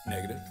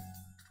negative.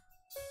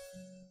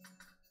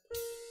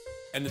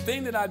 And the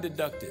thing that I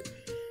deducted,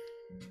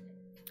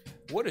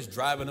 what is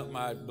driving up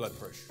my blood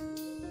pressure?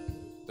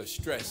 The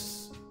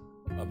stress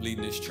of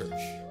leading this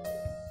church.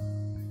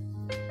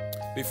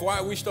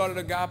 Before we started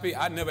Agape,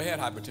 I never had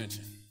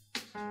hypertension.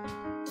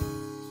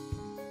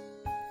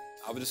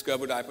 I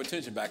discovered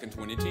hypertension back in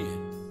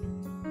 2010.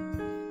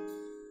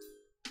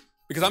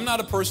 Because I'm not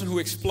a person who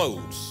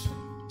explodes.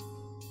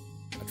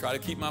 I try to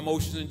keep my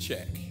emotions in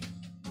check.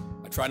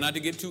 I try not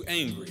to get too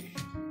angry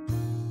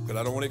because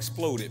I don't want to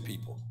explode at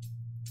people.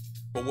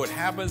 But what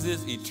happens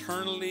is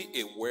eternally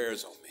it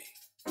wears on me,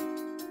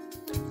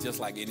 just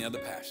like any other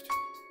pastor.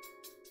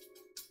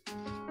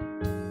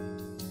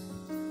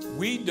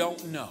 We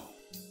don't know,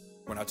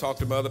 when I talk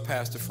to my other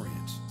pastor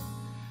friends,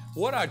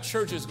 what our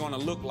church is going to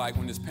look like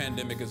when this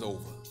pandemic is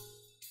over.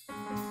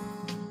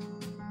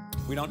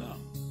 We don't know.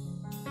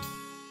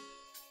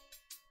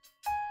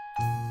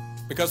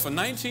 Because for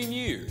 19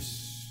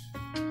 years,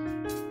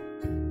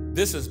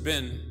 this has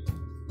been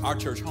our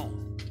church home.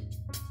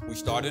 We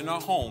started in our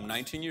home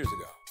 19 years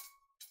ago.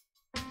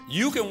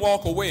 You can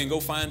walk away and go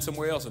find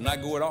somewhere else and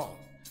not go at all.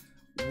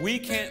 We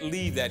can't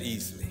leave that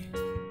easily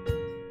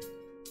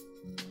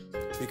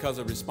because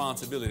of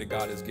responsibility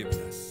God has given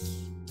us.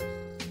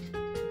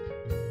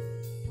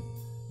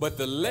 But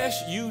the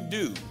less you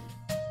do,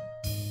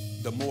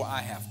 the more I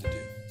have to do.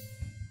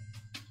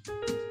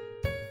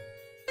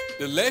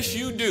 The less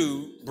you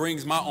do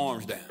brings my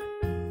arms down.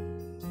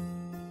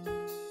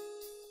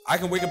 I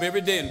can wake up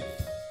every day and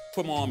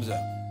put my arms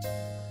up.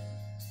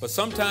 But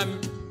sometime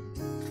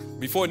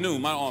before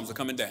noon, my arms are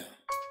coming down.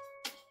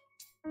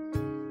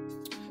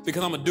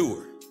 Because I'm a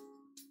doer.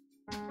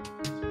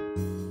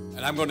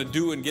 And I'm going to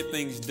do and get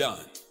things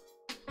done.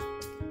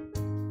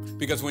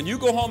 Because when you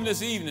go home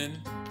this evening,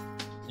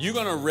 you're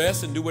going to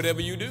rest and do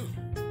whatever you do.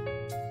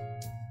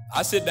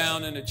 I sit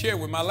down in a chair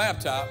with my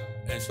laptop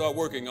and start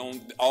working on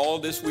all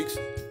this week's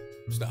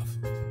stuff.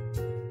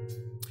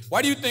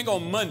 Why do you think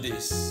on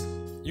Mondays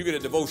you get a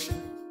devotion?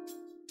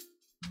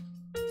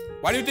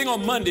 Why do you think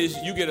on Mondays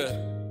you get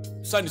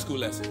a Sunday school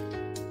lesson?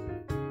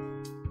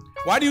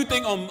 Why do you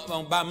think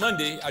by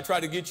Monday I try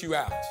to get you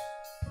out?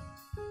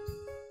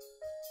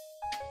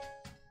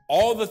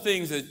 All the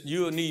things that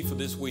you'll need for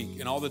this week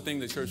and all the things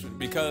the church,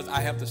 because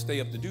I have to stay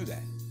up to do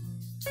that.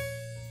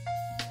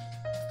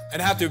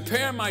 And I have to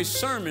prepare my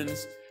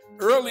sermons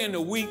early in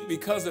the week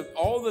because of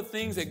all the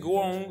things that go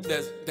on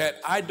that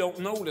I don't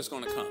know that's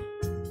going to come.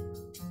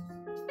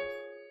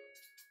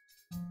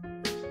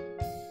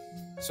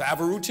 So I have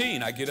a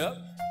routine. I get up.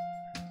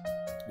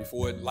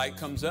 Before light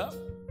comes up,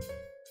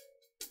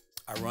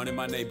 I run in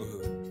my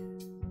neighborhood.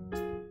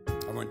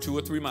 I run 2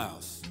 or 3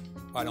 miles.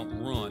 If I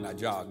don't run, I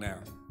jog now.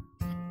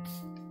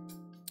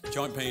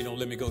 Joint pain don't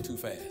let me go too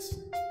fast.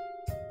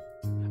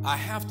 I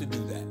have to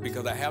do that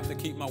because I have to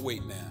keep my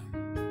weight down.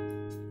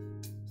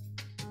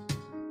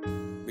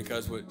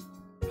 Because with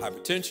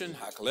hypertension,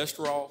 high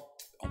cholesterol,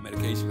 on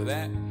medication for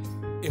that,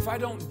 if I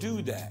don't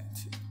do that,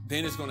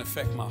 then it's going to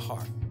affect my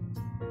heart.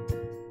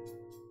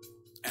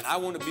 And I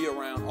want to be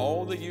around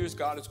all the years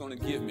God is going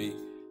to give me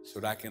so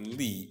that I can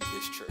lead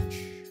this church.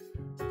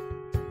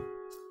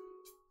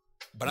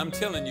 But I'm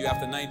telling you,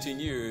 after 19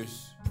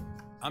 years,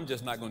 I'm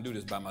just not going to do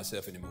this by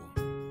myself anymore.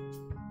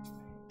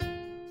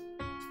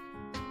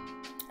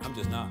 I'm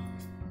just not.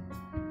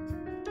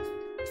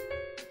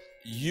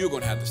 You're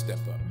going to have to step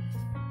up.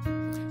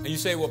 And you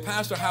say, well,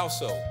 Pastor, how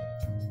so?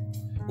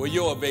 Well,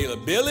 your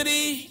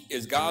availability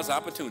is God's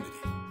opportunity.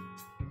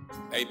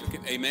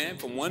 Amen.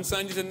 From one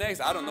Sunday to the next,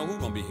 I don't know who's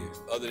going to be here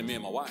other than me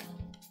and my wife.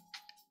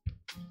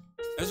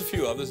 There's a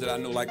few others that I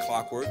know like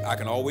clockwork. I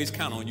can always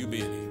count on you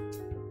being here.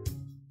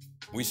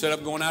 We set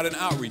up going out in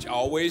outreach. I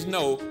always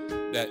know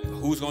that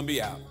who's going to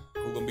be out,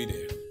 who's going to be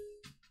there.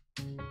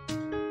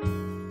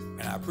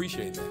 And I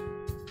appreciate that.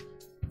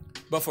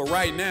 But for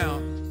right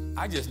now,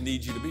 I just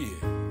need you to be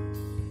here.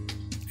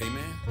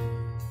 Amen.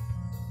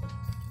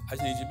 I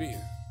just need you to be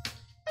here.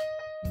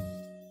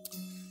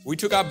 We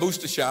took our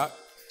booster shot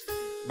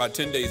about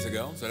 10 days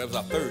ago, so that was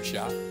our 3rd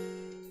shot.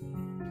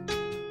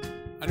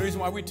 And the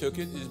reason why we took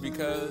it is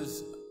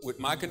because with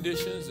my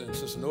conditions and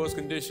Sister Noah's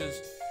conditions,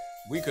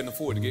 we couldn't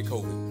afford to get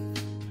COVID.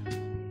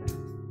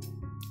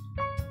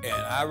 And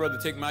I'd rather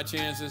take my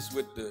chances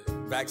with the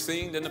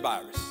vaccine than the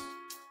virus.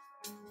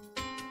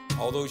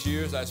 All those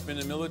years I spent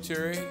in the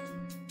military,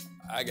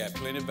 I got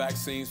plenty of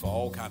vaccines for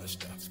all kind of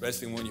stuff,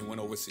 especially when you went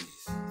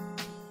overseas.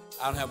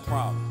 I don't have a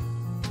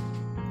problem.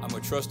 I'm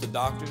going to trust the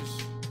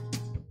doctors,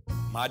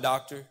 my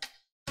doctor.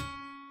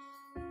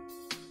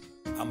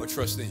 I'm going to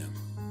trust them.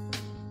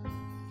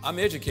 I'm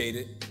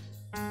educated.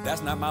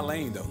 That's not my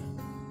lane, though.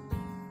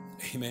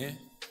 Amen.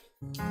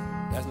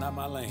 That's not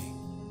my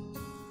lane.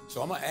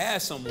 So I'm going to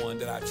ask someone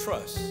that I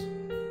trust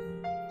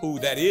who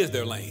that is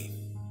their lane.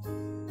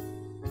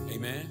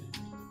 Amen.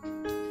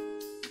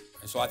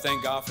 And so I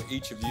thank God for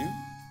each of you.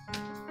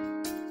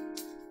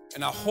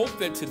 And I hope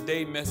that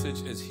today's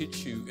message has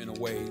hit you in a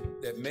way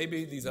that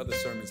maybe these other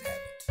sermons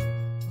haven't.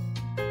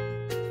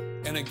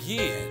 And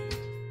again,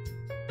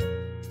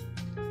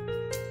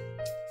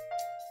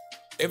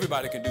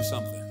 everybody can do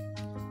something.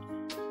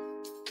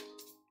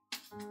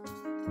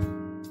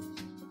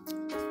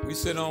 We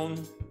sit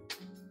on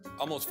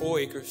almost 4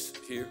 acres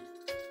here.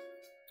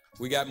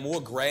 We got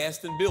more grass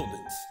than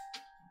buildings,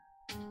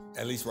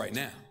 at least right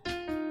now.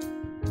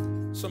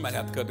 Somebody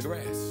has to cut the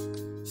grass.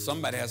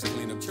 Somebody has to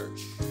clean up church.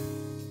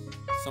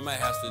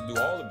 Somebody has to do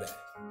all of that.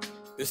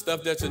 This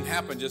stuff doesn't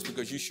happen just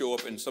because you show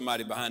up and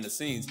somebody behind the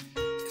scenes,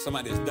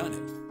 somebody has done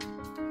it.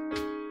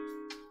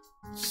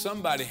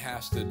 Somebody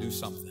has to do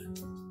something.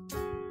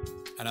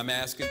 And I'm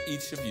asking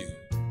each of you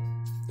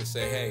to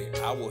say, hey,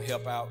 I will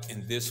help out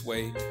in this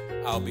way.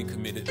 I'll be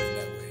committed in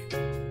that way.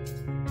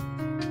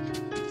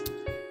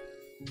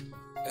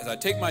 As I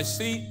take my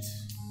seat,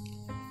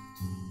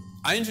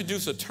 I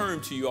introduced a term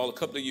to you all a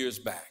couple of years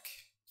back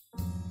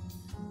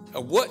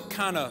of what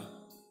kind of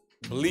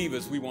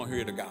believers we want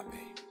here at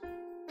Agape.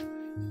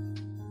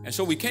 And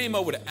so we came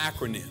up with an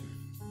acronym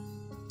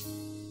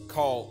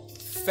called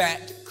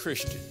FAT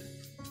Christian.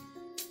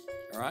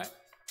 All right?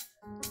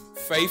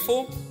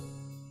 Faithful,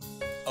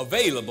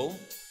 available,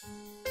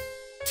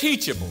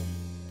 teachable,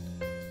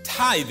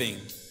 tithing,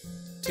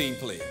 team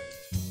player.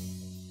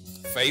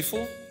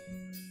 Faithful,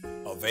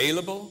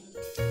 available,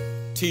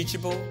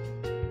 teachable,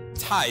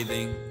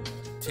 tithing,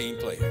 team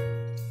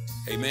player.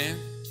 Amen.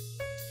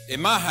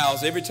 In my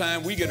house, every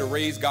time we get a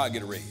raise, God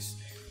get a raise.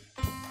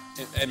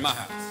 In my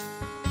house.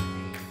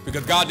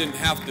 Because God didn't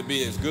have to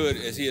be as good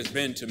as he has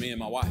been to me and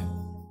my wife.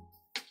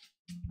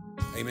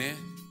 Amen.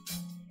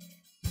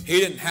 He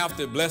didn't have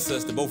to bless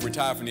us to both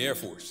retire from the Air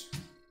Force.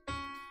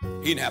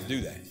 He didn't have to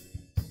do that.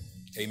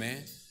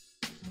 Amen.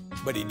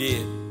 But he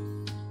did.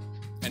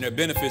 And there are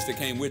benefits that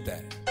came with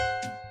that.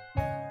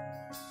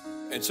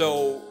 And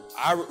so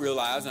I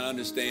realize and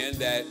understand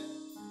that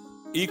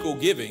equal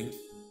giving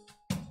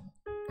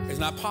is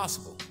not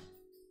possible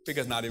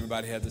because not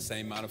everybody has the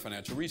same amount of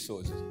financial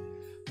resources.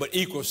 But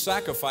equal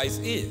sacrifice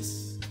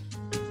is.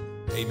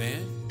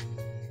 Amen.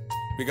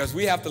 Because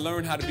we have to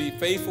learn how to be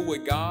faithful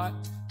with God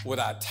with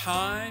our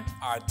time,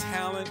 our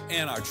talent,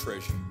 and our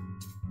treasure.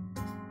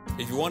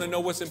 If you want to know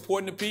what's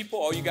important to people,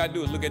 all you got to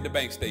do is look at the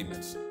bank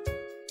statements.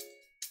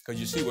 because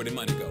you see where the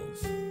money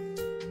goes.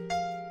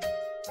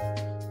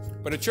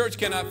 But a church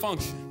cannot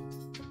function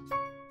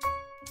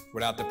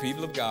without the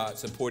people of God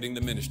supporting the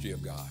ministry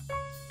of God.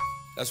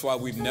 That's why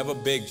we've never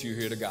begged you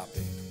here at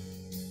Agape.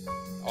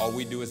 All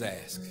we do is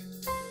ask.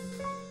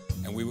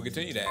 And we will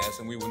continue to ask,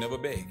 and we will never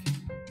beg.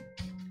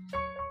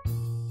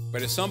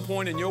 But at some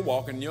point in your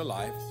walk, in your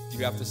life,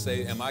 you have to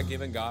say, am I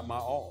giving God my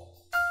all?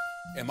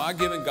 Am I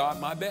giving God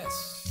my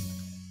best?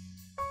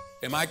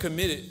 Am I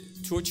committed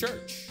to a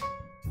church?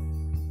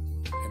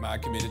 Am I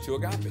committed to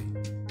Agape?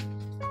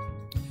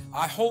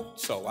 I hope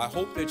so. I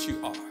hope that you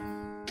are.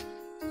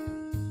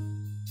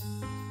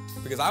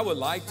 Because I would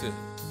like to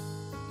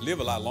live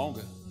a lot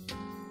longer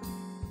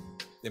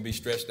than be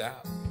stressed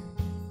out.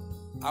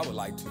 I would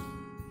like to.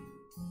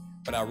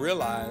 But I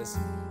realize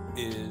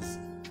is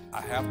I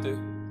have to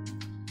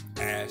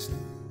ask,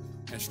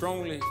 and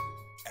strongly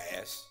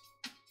ask,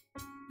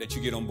 that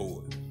you get on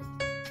board.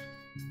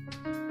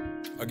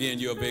 Again,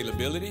 your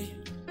availability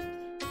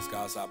is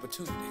God's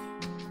opportunity.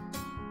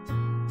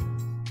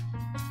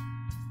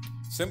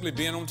 Simply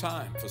being on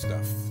time for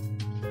stuff.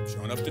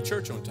 Showing up to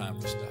church on time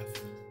for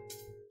stuff.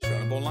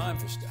 Showing up online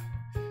for stuff.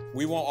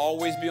 We won't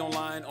always be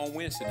online on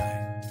Wednesday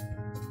night.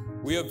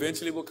 We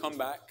eventually will come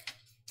back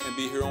and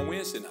be here on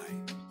Wednesday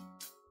night.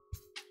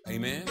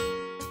 Amen.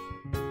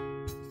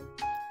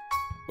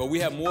 But we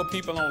have more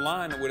people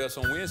online with us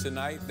on Wednesday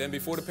night than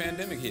before the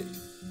pandemic hit.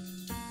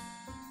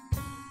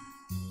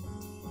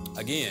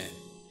 Again,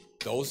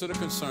 those are the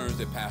concerns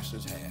that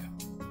pastors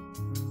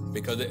have.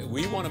 Because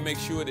we want to make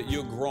sure that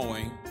you're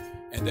growing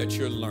and that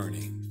you're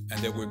learning, and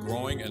that we're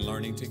growing and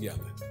learning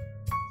together.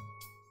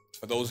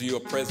 For those of you who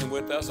are present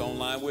with us,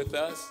 online with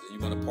us, you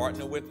want to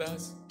partner with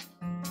us,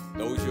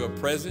 those who are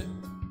present,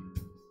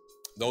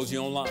 those of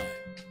you online,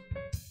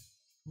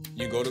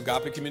 you can go to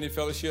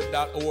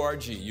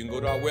agapecommunityfellowship.org. You can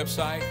go to our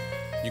website.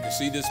 You can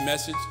see this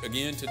message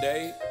again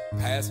today,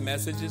 past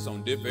messages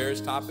on various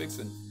topics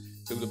and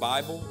through the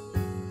Bible.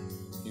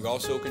 You can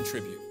also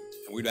contribute.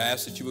 And we'd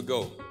ask that you would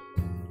go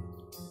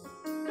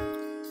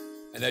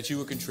and that you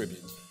would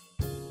contribute.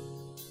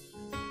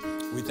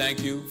 We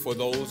thank you for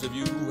those of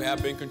you who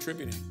have been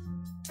contributing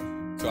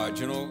to our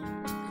general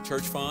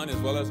church fund as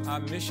well as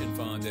our mission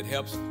fund that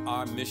helps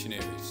our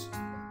missionaries,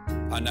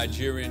 our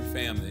Nigerian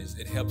families.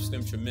 It helps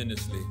them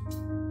tremendously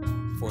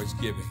for its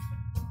giving.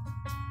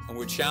 And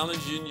we're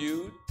challenging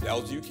you,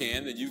 as you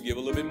can, that you give a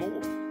little bit more.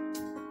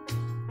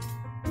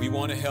 We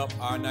want to help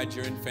our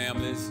Nigerian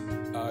families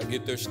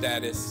get their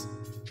status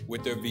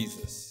with their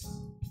visas.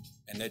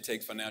 And that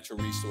takes financial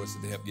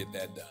resources to help get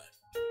that done.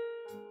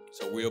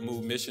 So we'll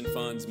move mission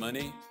funds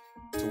money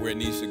to where it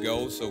needs to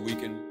go so we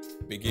can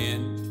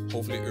begin,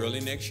 hopefully early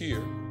next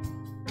year,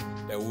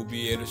 that we'll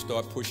be able to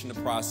start pushing the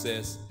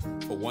process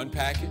for one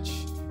package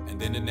and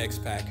then the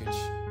next package,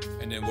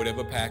 and then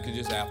whatever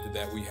packages after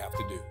that we have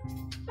to do.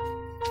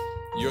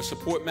 Your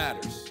support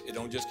matters. It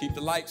don't just keep the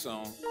lights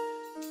on,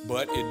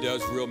 but it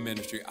does real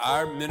ministry.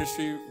 Our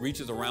ministry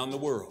reaches around the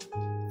world.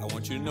 I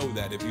want you to know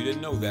that. If you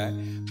didn't know that,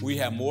 we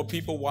have more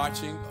people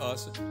watching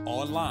us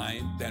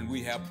online than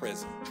we have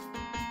present.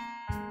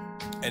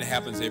 And it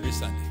happens every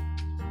Sunday.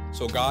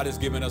 So God has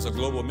given us a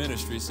global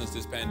ministry since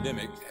this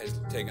pandemic has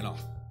taken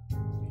off.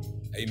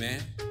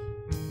 Amen.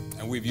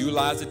 And we've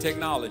utilized the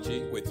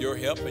technology with your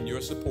help and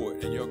your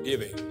support and your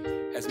giving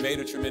has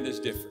made a tremendous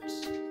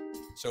difference.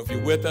 So if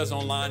you're with us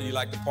online and you'd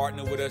like to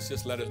partner with us,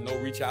 just let us know,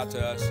 reach out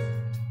to us.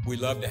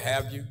 We'd love to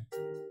have you.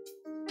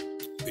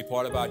 Be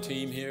part of our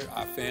team here,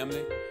 our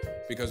family,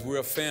 because we're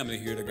a family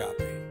here at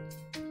Agape.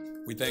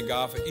 We thank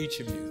God for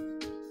each of you.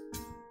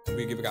 And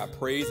we give God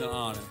praise and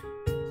honor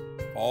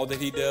for all that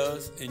he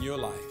does in your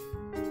life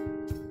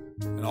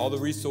and all the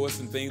resources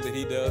and things that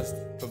he does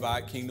to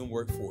provide kingdom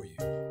work for you.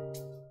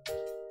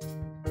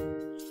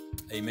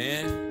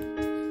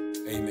 Amen.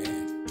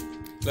 Amen.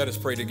 Let us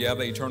pray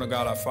together. Eternal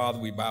God, our Father,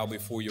 we bow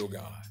before you,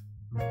 God.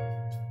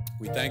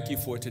 We thank you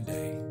for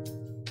today.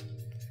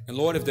 And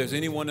Lord, if there's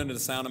anyone under the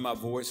sound of my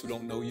voice who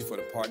don't know you for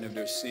the pardon of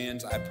their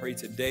sins, I pray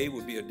today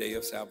will be a day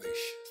of salvation.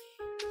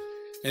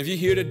 And if you're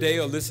here today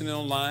or listening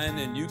online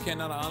and you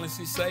cannot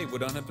honestly say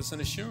with 100%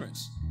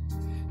 assurance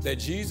that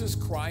Jesus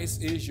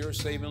Christ is your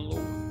saving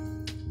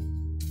Lord,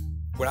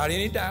 without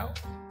any doubt,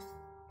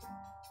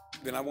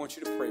 then I want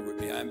you to pray with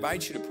me. I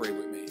invite you to pray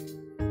with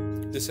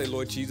me. Just say,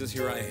 Lord Jesus,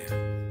 here I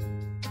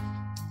am.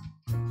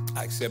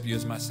 I accept you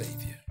as my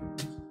Savior.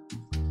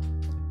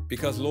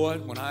 Because,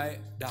 Lord, when I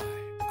die,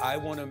 I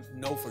want to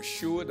know for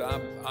sure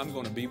that I'm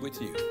going to be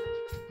with you.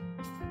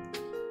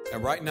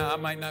 And right now, I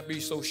might not be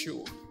so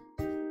sure.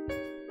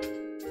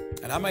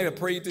 And I might have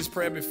prayed this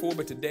prayer before,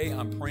 but today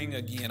I'm praying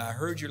again. I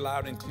heard you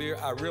loud and clear.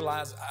 I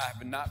realize I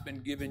have not been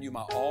giving you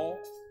my all.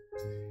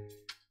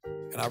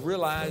 And I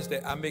realize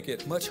that I make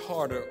it much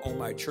harder on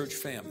my church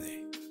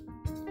family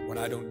when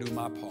I don't do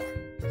my part,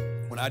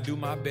 when I do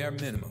my bare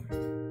minimum,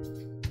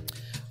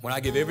 when I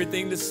give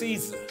everything to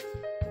Caesar.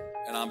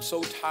 And I'm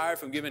so tired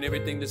from giving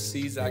everything to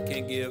Caesar, I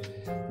can't give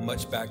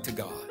much back to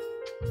God.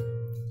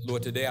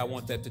 Lord, today I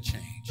want that to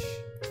change.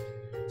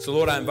 So,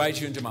 Lord, I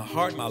invite you into my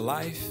heart, my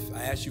life.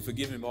 I ask you to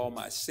forgive me of all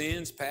my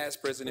sins, past,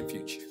 present, and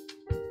future.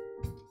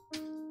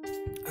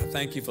 I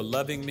thank you for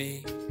loving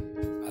me.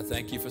 I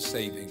thank you for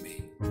saving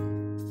me.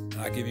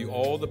 And I give you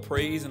all the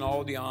praise and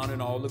all the honor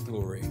and all the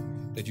glory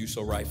that you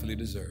so rightfully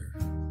deserve.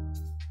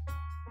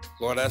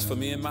 Lord, as for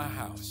me and my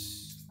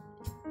house,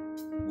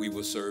 we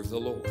will serve the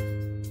Lord.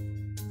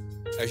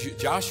 As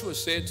Joshua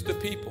said to the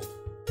people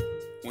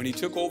when he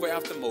took over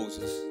after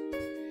Moses,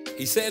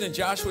 he said in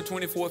Joshua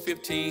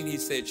 24:15, he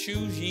said,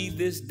 choose ye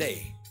this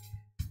day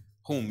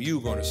whom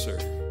you're going to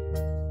serve.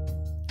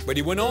 But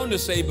he went on to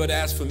say, but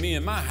as for me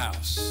and my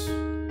house,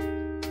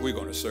 we're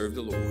going to serve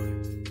the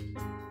Lord.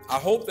 I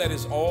hope that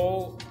is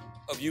all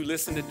of you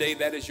listening today.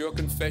 That is your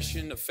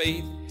confession of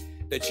faith,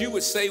 that you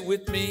would say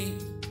with me,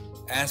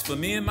 as for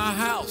me and my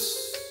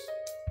house,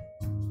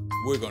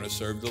 we're going to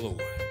serve the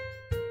Lord.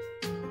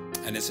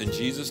 And it's in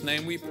Jesus'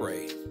 name we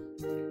pray.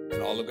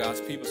 And all of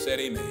God's people said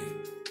amen.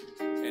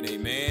 And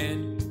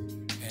amen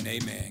and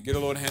amen. Give the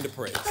Lord a hand of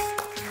praise.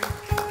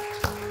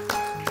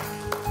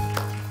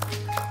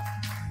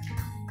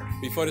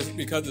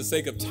 Because of the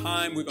sake of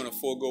time, we're going to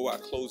forego our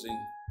closing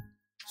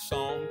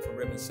song from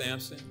Reverend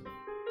Sampson.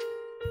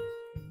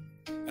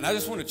 And I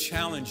just want to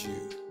challenge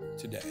you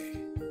today.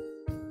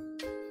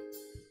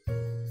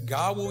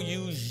 God will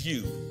use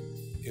you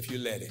if you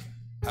let him.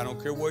 I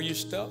don't care where you're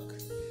stuck.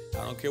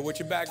 I don't care what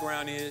your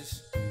background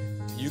is.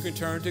 You can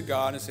turn to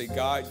God and say,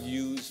 God,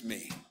 use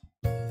me.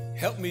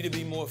 Help me to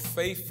be more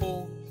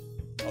faithful,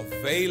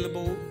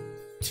 available,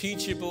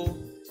 teachable,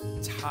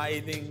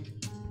 tithing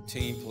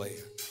team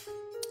player.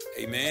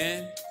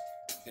 Amen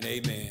and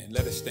amen.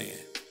 Let us stand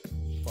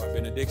for our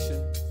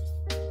benediction.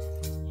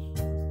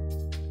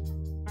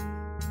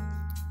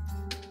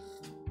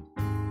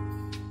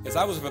 As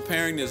I was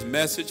preparing this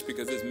message,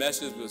 because this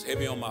message was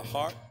heavy on my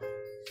heart,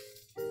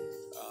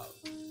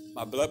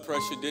 my blood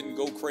pressure didn't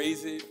go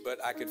crazy,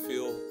 but I could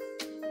feel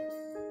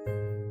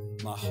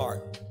my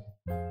heart.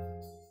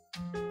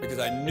 Because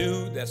I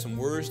knew that some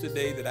words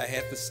today that I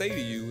had to say to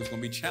you was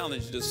going to be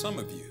challenging to some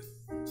of you.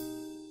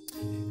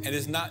 And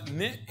it's not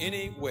meant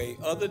any way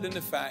other than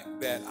the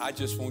fact that I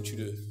just want you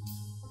to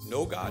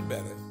know God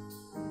better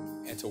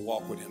and to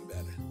walk with him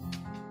better.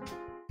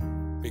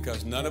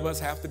 Because none of us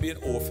have to be an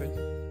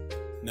orphan.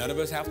 None of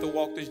us have to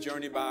walk this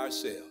journey by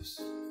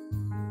ourselves.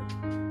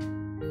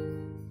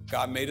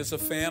 God made us a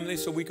family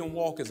so we can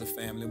walk as a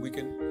family. We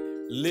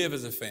can live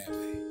as a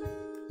family.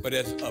 But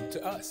it's up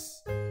to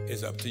us.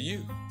 It's up to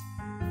you.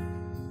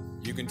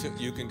 You can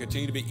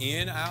continue to be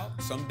in,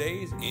 out, some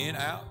days in,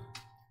 out.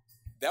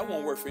 That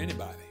won't work for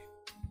anybody.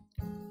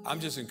 I'm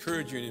just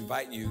encouraging you and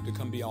inviting you to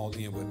come be all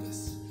in with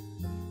us.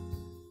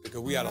 Because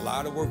we got a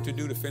lot of work to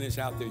do to finish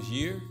out this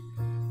year.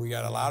 We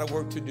got a lot of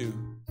work to do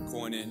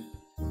going in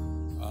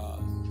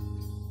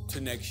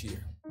to next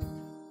year.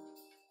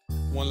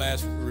 One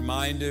last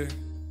reminder.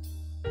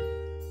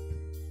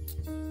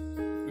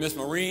 Miss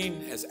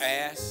Maureen has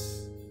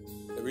asked,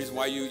 the reason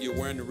why you're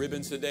wearing the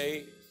ribbons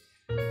today,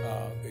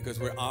 because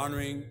we're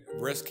honoring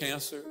breast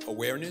cancer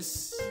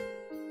awareness.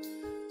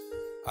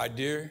 Our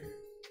dear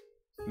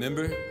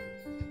member,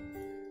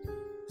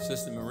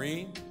 Sister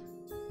Maureen,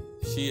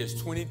 she is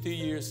 23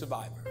 years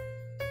survivor.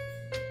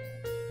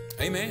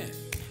 Amen.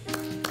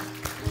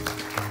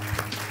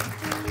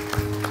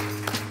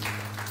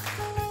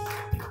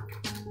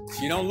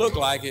 She don't look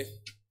like it.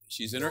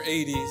 She's in her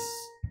 80s,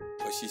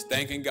 but she's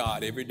thanking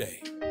God every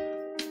day.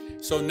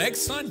 So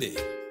next Sunday,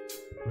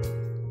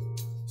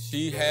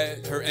 she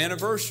had her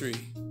anniversary,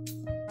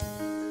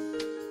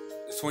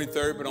 the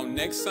 23rd, but on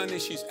next Sunday,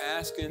 she's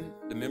asking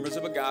the members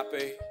of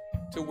Agape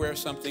to wear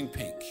something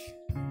pink.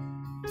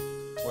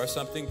 Wear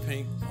something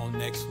pink on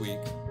next week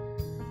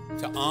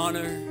to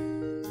honor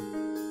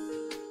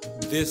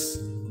this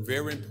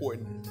very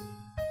important.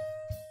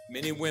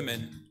 Many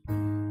women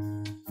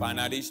find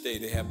out each day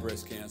they have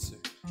breast cancer.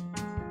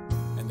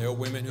 And there are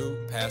women who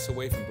pass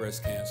away from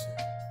breast cancer.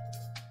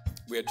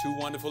 We had two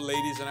wonderful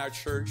ladies in our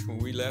church when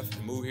we left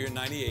and moved here in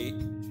 98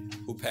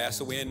 who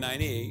passed away in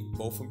 98,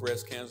 both from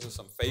breast cancer,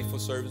 some faithful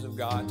servants of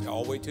God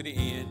all the way to the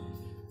end.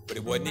 But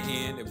it wasn't the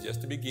end, it was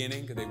just the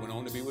beginning because they went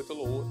on to be with the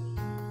Lord.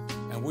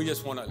 And we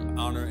just want to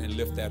honor and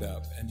lift that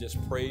up and just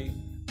pray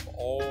for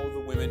all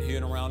the women here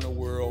and around the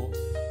world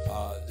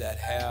that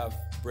have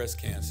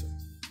breast cancer.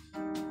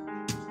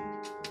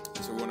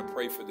 So we want to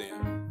pray for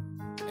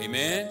them.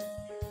 Amen.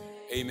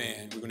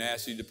 Amen. We're going to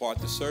ask you to depart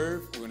to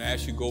serve. We're going to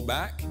ask you to go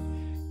back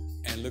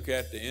and look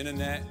at the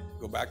internet,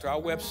 go back to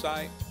our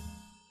website,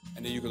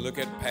 and then you can look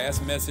at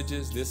past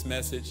messages, this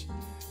message,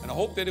 and I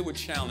hope that it would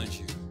challenge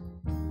you.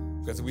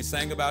 Because we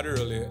sang about it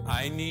earlier,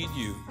 I need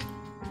you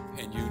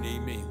and you need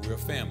me. We're a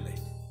family.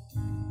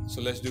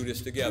 So let's do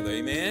this together.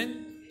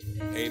 Amen?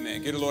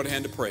 Amen. Give the Lord a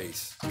hand of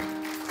praise.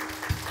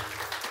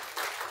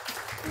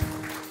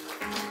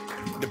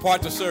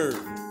 Depart to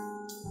serve.